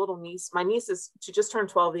told my little niece, she just turned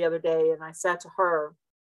 12 the other day, and I said to her,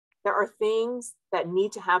 there are things that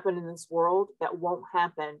need to happen in this world that won't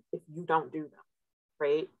happen if you don't do them,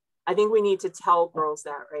 right? I think we need to tell girls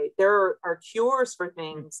that, right? There are cures for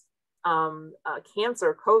things,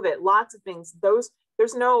 cancer, COVID, lots of things.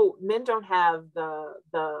 Men don't have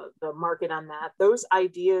the market on that. Those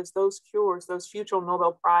ideas, those cures, those future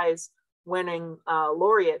Nobel Prize winning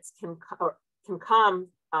laureates can come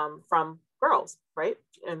from girls, right?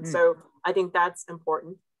 And so I think that's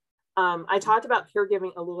important. I talked about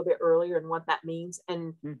caregiving a little bit earlier and what that means,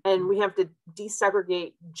 and we have to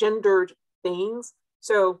desegregate gendered things.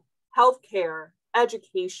 So healthcare,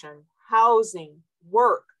 education, housing,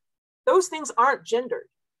 work, those things aren't gendered.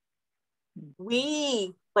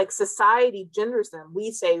 We, like society, genders them.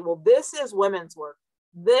 We say, well, this is women's work.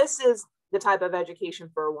 This is the type of education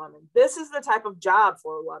for a woman. This is the type of job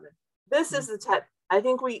for a woman. This is the type.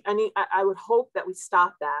 I would hope that we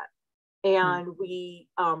stop that, and we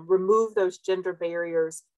remove those gender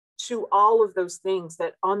barriers to all of those things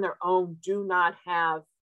that on their own do not have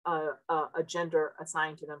a gender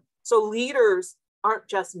assigned to them. So leaders aren't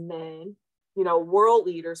just men, world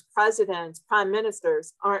leaders, presidents, prime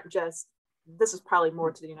ministers aren't just, this is probably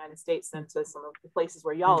more to the United States than to some of the places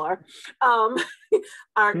where y'all are,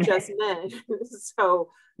 aren't just men. So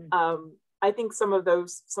I think some of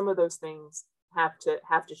those things have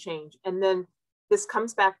to change. And then this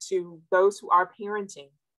comes back to those who are parenting.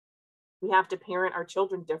 We have to parent our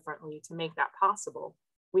children differently to make that possible.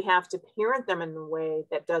 We have to parent them in a way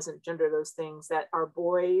that doesn't gender those things, that our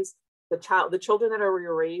boys, the children that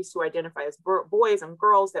are raised who identify as boys and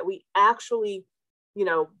girls, that we actually you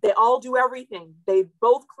know, they all do everything. They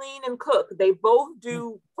both clean and cook. They both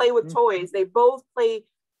do play with toys. They both play.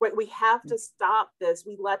 We have to stop this.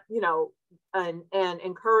 We let, you know, and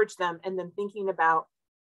encourage them. And then thinking about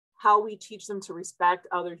how we teach them to respect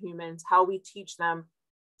other humans, how we teach them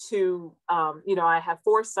to, you know, I have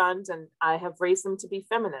 4 sons and I have raised them to be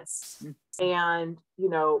feminists. And, you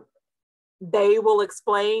know, they will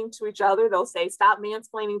explain to each other. They'll say, stop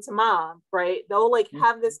mansplaining to mom, right? They'll like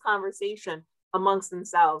have this conversation amongst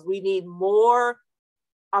themselves. We need more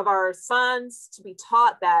of our sons to be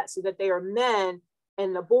taught that, so that they are men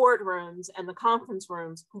in the boardrooms and the conference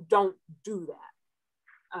rooms who don't do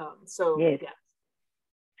that. So yes,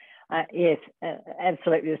 yeah. Yes,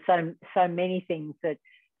 absolutely. There's so many things that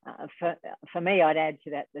for me, I'd add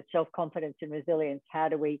to that, the self-confidence and resilience. How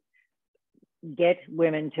do we get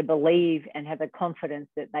women to believe and have the confidence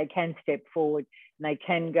that they can step forward and they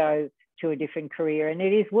can go to a different career? And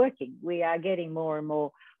it is working. We are getting more and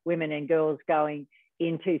more women and girls going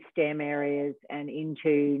into STEM areas and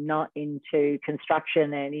not into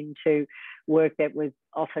construction and into work that was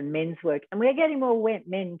often men's work. And we're getting more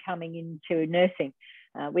men coming into nursing.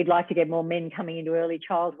 We'd like to get more men coming into early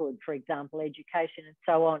childhood, for example, education and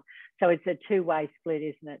so on. So it's a two-way split,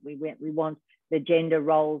 isn't it? We want the gender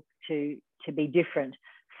roles to be different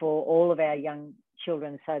for all of our young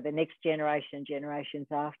children, so the next generation, generations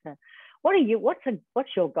after. What's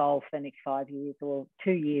your goal for the next 5 years, or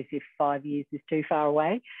 2 years if 5 years is too far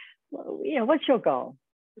away? You know, what's your goal?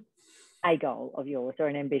 A goal of yours or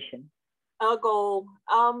an ambition? A goal.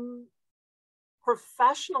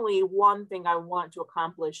 Professionally, one thing I want to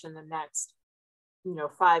accomplish in the next,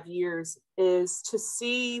 5 years is to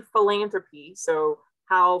see philanthropy. So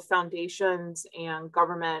how foundations and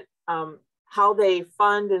government, how they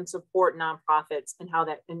fund and support nonprofits, and how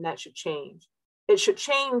that should change. It should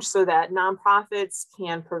change so that nonprofits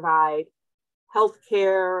can provide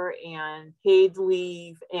healthcare and paid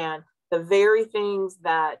leave and the very things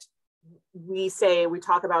that we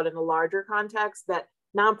talk about in a larger context, that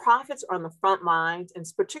nonprofits are on the front lines, and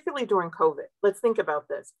particularly during COVID. Let's think about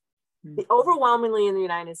this. Overwhelmingly in the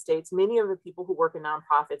United States, many of the people who work in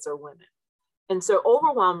nonprofits are women. And so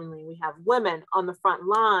overwhelmingly, we have women on the front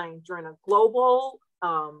line during a global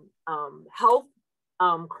health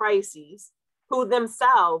crises, who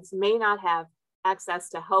themselves may not have access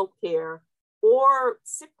to health care or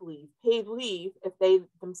sick leave, paid leave, if they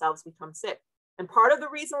themselves become sick. And part of the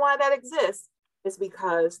reason why that exists is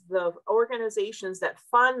because the organizations that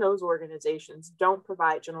fund those organizations don't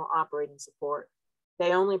provide general operating support.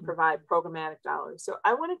 They only provide programmatic dollars. So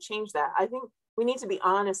I want to change that. I think we need to be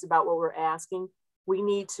honest about what we're asking. We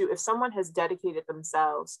need to, if someone has dedicated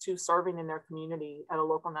themselves to serving in their community at a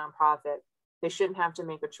local nonprofit, they shouldn't have to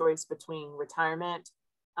make a choice between retirement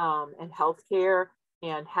and healthcare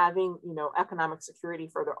and having, economic security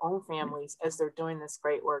for their own families as they're doing this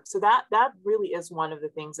great work. So that really is one of the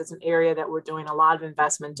things. It's an area that we're doing a lot of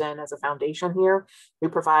investment in as a foundation here. We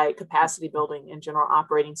provide capacity building and general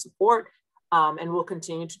operating support, and we'll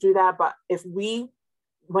continue to do that. But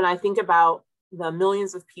when I think about the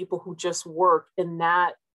millions of people who just work in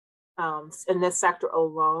that, in this sector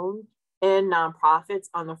alone, in nonprofits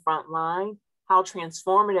on the front line, how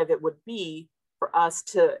transformative it would be for us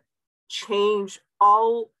to change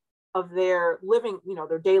all of their living,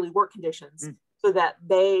 their daily work conditions, so that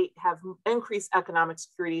they have increased economic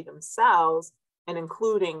security themselves, and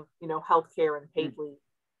including, healthcare and paid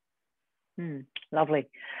leave. Lovely.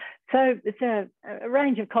 So it's a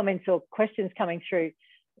range of comments or questions coming through.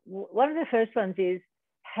 One of the first ones is,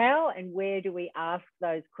 how and where do we ask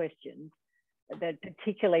those questions that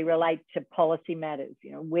particularly relate to policy matters?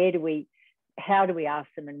 How do we ask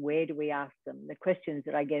them, and where do we ask them? The questions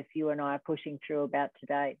that I guess you and I are pushing through about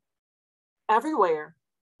today. Everywhere.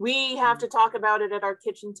 We have to talk about it at our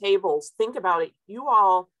kitchen tables. Think about it. You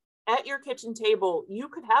all at your kitchen table, you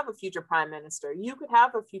could have a future prime minister. You could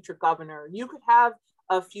have a future governor. You could have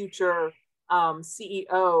a future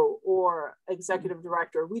CEO or executive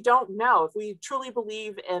director. We don't know. If we truly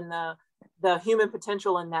believe in the human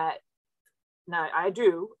potential in that, now I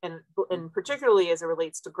do, and particularly as it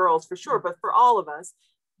relates to girls for sure, but for all of us,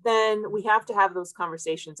 then we have to have those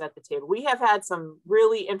conversations at the table. We have had some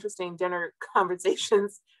really interesting dinner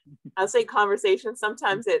conversations. I'll say conversations.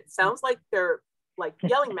 Sometimes it sounds like they're like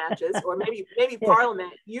yelling matches, or maybe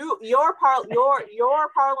Parliament. Your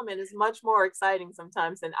Parliament is much more exciting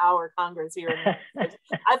sometimes than our Congress here.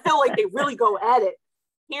 I feel like they really go at it.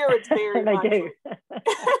 Here it's very they do.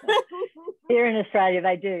 Here in Australia,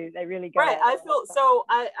 they do. They really go. Right. I feel so.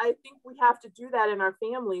 I think we have to do that in our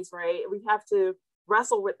families, right? We have to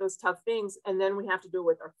wrestle with those tough things, and then we have to do it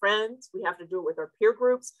with our friends. We have to do it with our peer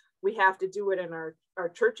groups. We have to do it in our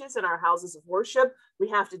churches and our houses of worship. We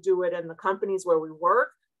have to do it in the companies where we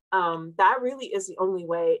work. That really is the only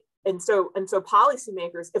way. And so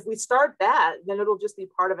policymakers, if we start that, then it'll just be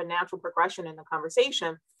part of a natural progression in the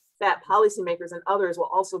conversation that policymakers and others will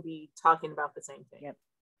also be talking about the same thing. Yep.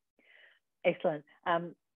 Excellent.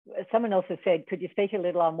 Someone else has said, could you speak a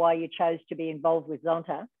little on why you chose to be involved with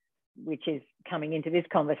Zonta, which is coming into this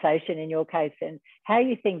conversation in your case, and how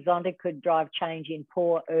you think Zonta could drive change in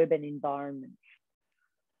poor urban environments?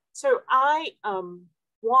 So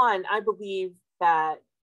Juan,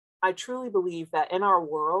 I truly believe that in our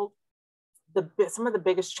world, some of the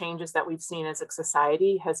biggest changes that we've seen as a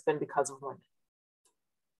society has been because of women.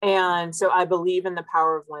 And so I believe in the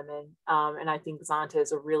power of women. And I think Zonta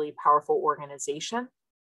is a really powerful organization.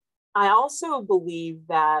 I also believe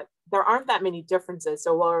that there aren't that many differences.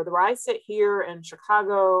 So whether I sit here in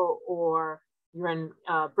Chicago or you're in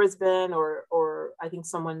Brisbane or I think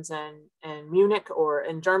someone's in Munich or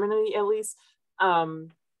in Germany at least,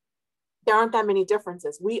 there aren't that many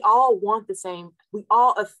differences. We all want the same, we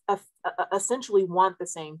all essentially want the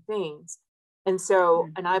same things. And so,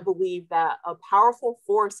 and I believe that a powerful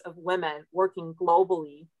force of women working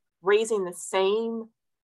globally, raising the same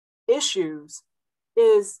issues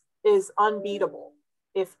is unbeatable.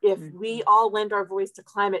 If we all lend our voice to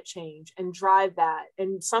climate change and drive that,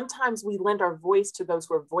 and sometimes we lend our voice to those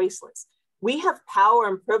who are voiceless. We have power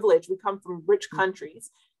and privilege. We come from rich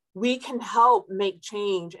countries. We can help make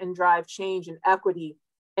change and drive change and equity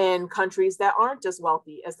in countries that aren't as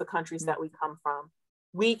wealthy as the countries that we come from.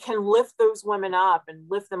 We can lift those women up and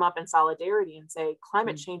lift them up in solidarity and say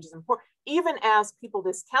climate change is important, even as people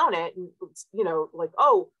discount it and, you know, like,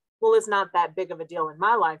 oh, well, it's not that big of a deal in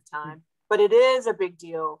my lifetime, but it is a big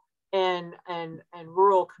deal in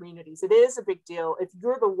rural communities. It is a big deal if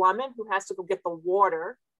you're the woman who has to go get the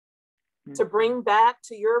water to bring back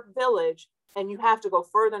to your village, and you have to go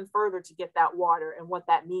further and further to get that water, and what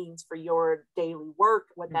that means for your daily work,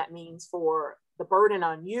 what that means for the burden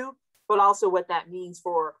on you, but also what that means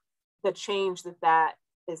for the change that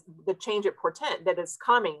is the change it portends that is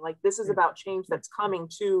coming. Like this is about change that's coming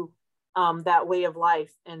to that way of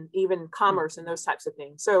life and even commerce and those types of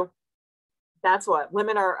things. So that's what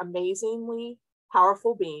women are, amazingly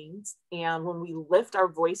powerful beings. And when we lift our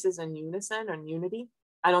voices in unison and unity,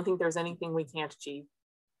 I don't think there's anything we can't achieve.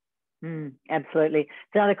 Absolutely.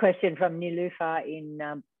 Another question from Niloufar in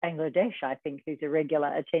Bangladesh, I think, who's a regular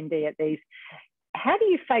attendee at these. How do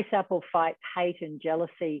you face up or fight hate and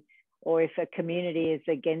jealousy, or if a community is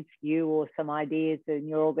against you or some ideas in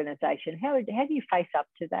your organization? How do you face up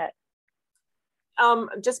to that?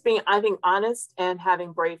 Just being, I think, honest and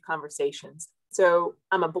having brave conversations. So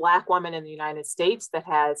I'm a Black woman in the United States that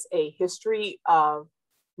has a history of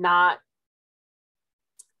not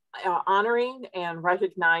honoring and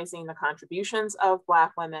recognizing the contributions of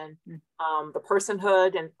Black women, the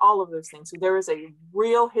personhood and all of those things. So there is a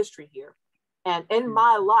real history here. And in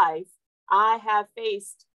my life, I have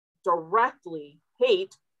faced directly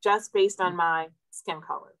hate just based on my skin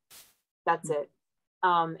color. That's it.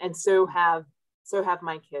 And so have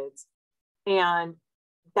my kids. And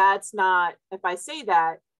that's not, if I say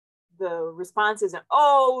that, the response isn't,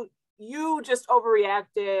 oh, you just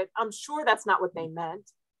overreacted. I'm sure that's not what they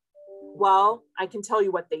meant. Well, I can tell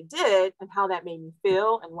you what they did and how that made me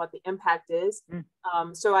feel and what the impact is.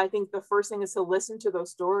 So I think the first thing is to listen to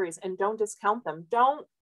those stories and don't discount them. Don't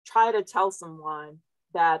try to tell someone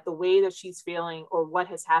that the way that she's feeling or what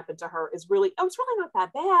has happened to her is really, oh, it's really not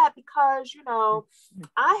that bad because, you know,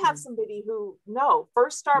 I have somebody who, no,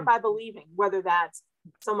 first start by believing, whether that's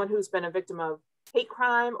someone who's been a victim of hate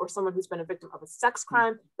crime or someone who's been a victim of a sex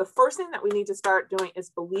crime. The first thing that we need to start doing is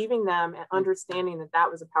believing them and understanding that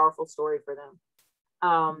that was a powerful story for them.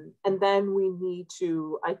 And then we need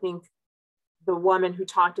to, I think, the woman who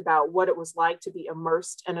talked about what it was like to be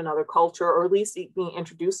immersed in another culture, or at least being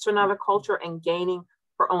introduced to another culture and gaining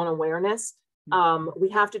her own awareness. We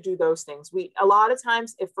have to do those things. A lot of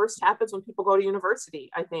times it first happens when people go to university,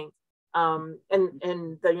 I think.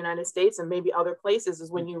 In the United States and maybe other places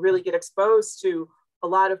is when you really get exposed to a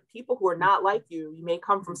lot of people who are not like you. You may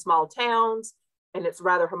come from small towns and it's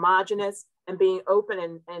rather homogenous, and being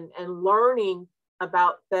open and learning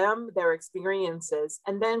about them, their experiences,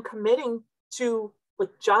 and then committing to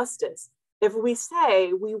with justice. If we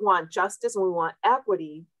say we want justice and we want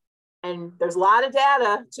equity, and there's a lot of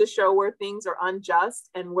data to show where things are unjust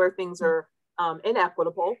and where things are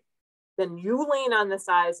inequitable, then you lean on the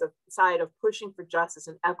side of pushing for justice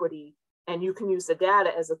and equity, and you can use the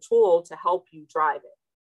data as a tool to help you drive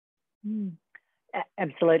it.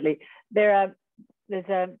 Absolutely. There's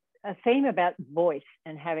a theme about voice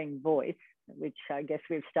and having voice, which I guess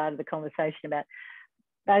we've started the conversation about,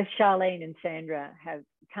 both Charlene and Sandra have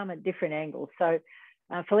come at different angles. So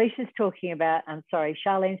Felicia's talking about,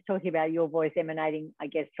 Charlene's talking about your voice emanating, I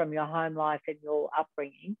guess, from your home life and your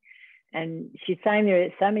upbringing. And she's saying there are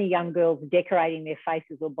so many young girls decorating their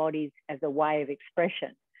faces or bodies as a way of expression.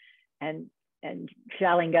 And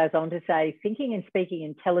Charlene goes on to say, thinking and speaking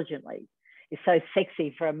intelligently is so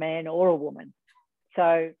sexy for a man or a woman.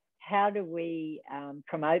 So how do we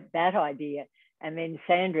promote that idea? And then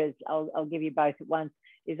Sandra's, I'll give you both at once,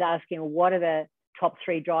 is asking, what are the top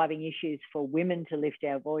 3 driving issues for women to lift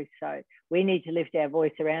our voice? So we need to lift our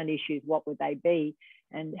voice around issues. What would they be?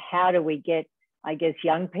 And how do we get, I guess,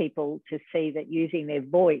 young people to see that using their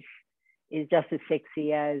voice is just as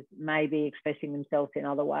sexy as maybe expressing themselves in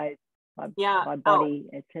other ways, by body,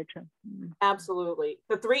 etc. Absolutely.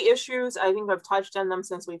 The 3 issues, I think I've touched on them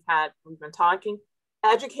since we've been talking: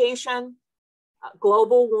 education,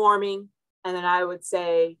 global warming, and then I would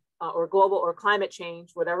say, or global or climate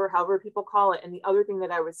change, however people call it. And the other thing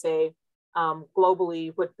that I would say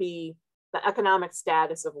globally would be the economic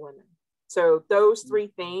status of women. So those 3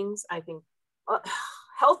 things, I think,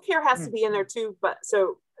 healthcare has to be in there too, but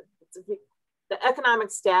so the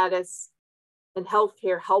economic status and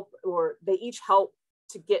healthcare help, or they each help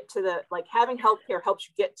to get to the, like, having healthcare helps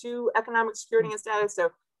you get to economic security and status. So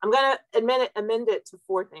I'm going to amend it to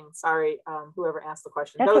 4 things. Sorry, whoever asked the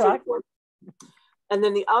question. That's those all are right. the 4. And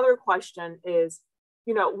then the other question is,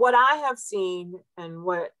 what I have seen and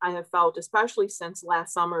what I have felt, especially since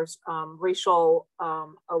last summer's racial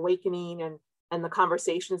awakening and the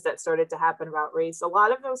conversations that started to happen about race, a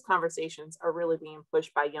lot of those conversations are really being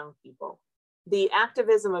pushed by young people. The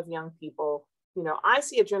activism of young people, I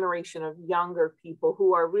see a generation of younger people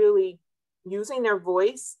who are really using their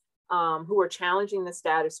voice, who are challenging the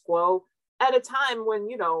status quo at a time when,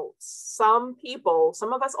 some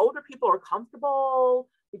of us older people are comfortable.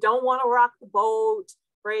 We don't want to rock the boat,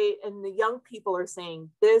 right? And the young people are saying,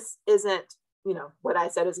 this isn't, what I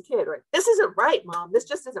said as a kid, right? This isn't right, Mom. This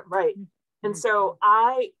just isn't right. And so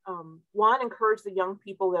I want to encourage the young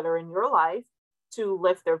people that are in your life to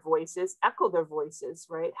lift their voices, echo their voices,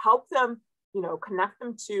 right? Help them, connect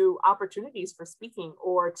them to opportunities for speaking,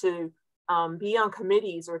 or to be on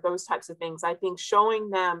committees or those types of things. I think showing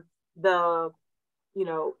them the,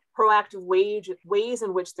 proactive ways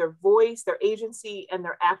in which their voice, their agency, and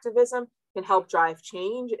their activism can help drive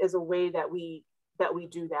change is a way that we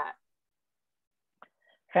do that.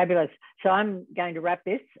 Fabulous. So I'm going to wrap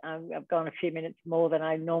this. I've gone a few minutes more than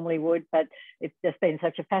I normally would, but it's just been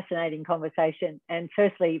such a fascinating conversation. And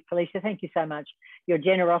firstly, Felicia, thank you so much. Your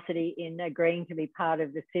generosity in agreeing to be part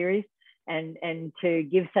of the series and to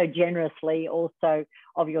give so generously also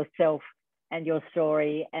of yourself and your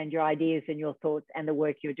story and your ideas and your thoughts and the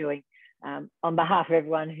work you're doing. On behalf of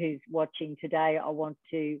everyone who's watching today, I want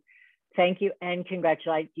to thank you and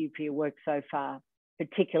congratulate you for your work so far,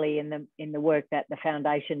 particularly in the work that the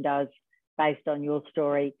foundation does based on your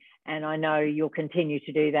story. And I know you'll continue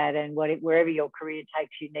to do that, and wherever your career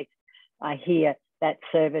takes you next, I hear that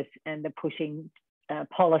service and the pushing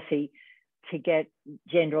policy to get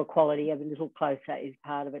gender equality a little closer is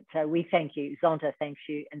part of it. So we thank you. Zonta thanks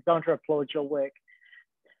you, and Zonta applauds your work.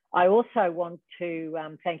 I also want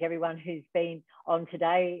to thank everyone who's been on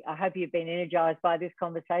today. I hope you've been energized by this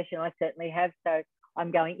conversation. I certainly have. So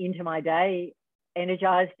I'm going into my day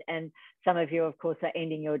energized, and some of you, of course, are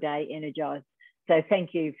ending your day energized. So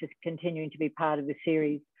thank you for continuing to be part of the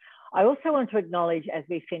series. I also want to acknowledge, as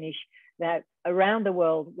we finish, that around the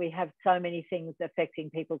world, we have so many things affecting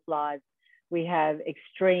people's lives. We have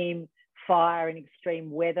extreme fire and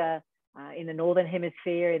extreme weather in the Northern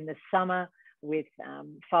Hemisphere in the summer with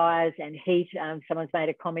fires and heat. Someone's made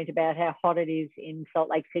a comment about how hot it is in Salt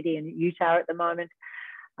Lake City and Utah at the moment.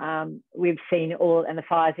 We've seen and the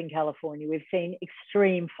fires in California. We've seen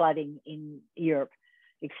extreme flooding in Europe,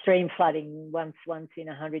 extreme flooding, once in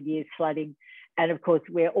 100 years flooding. And of course,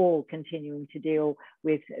 we're all continuing to deal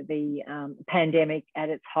with the pandemic at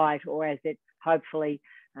its height, or as it hopefully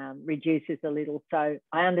reduces a little. So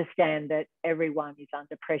I understand that everyone is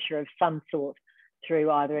under pressure of some sort through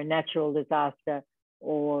either a natural disaster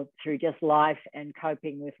or through just life and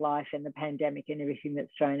coping with life and the pandemic and everything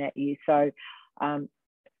that's thrown at you. So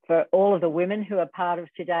for all of the women who are part of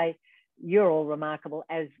today, you're all remarkable,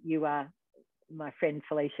 as you are my friend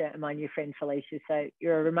Felicia and my new friend Felicia. So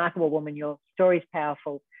you're a remarkable woman. Your story's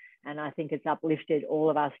powerful, and I think it's uplifted all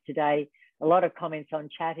of us today. A lot of comments on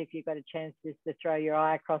chat, if you've got a chance just to throw your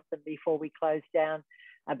eye across them before we close down,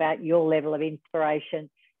 about your level of inspiration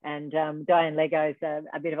And Diane Lego's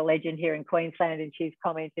a bit of a legend here in Queensland, and she's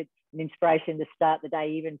commented an inspiration to start the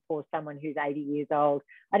day even for someone who's 80 years old.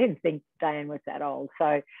 I didn't think Diane was that old,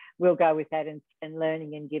 so we'll go with that and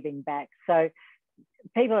learning and giving back. So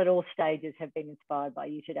people at all stages have been inspired by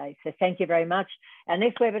you today. So thank you very much. Our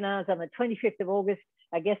next webinar is on the 25th of August.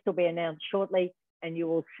 Our guest will be announced shortly, and you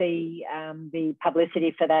will see the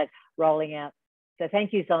publicity for that rolling out. So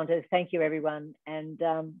thank you, Zonta. Thank you, everyone. And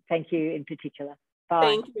thank you in particular. Bye.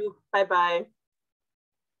 Thank you. Bye-bye.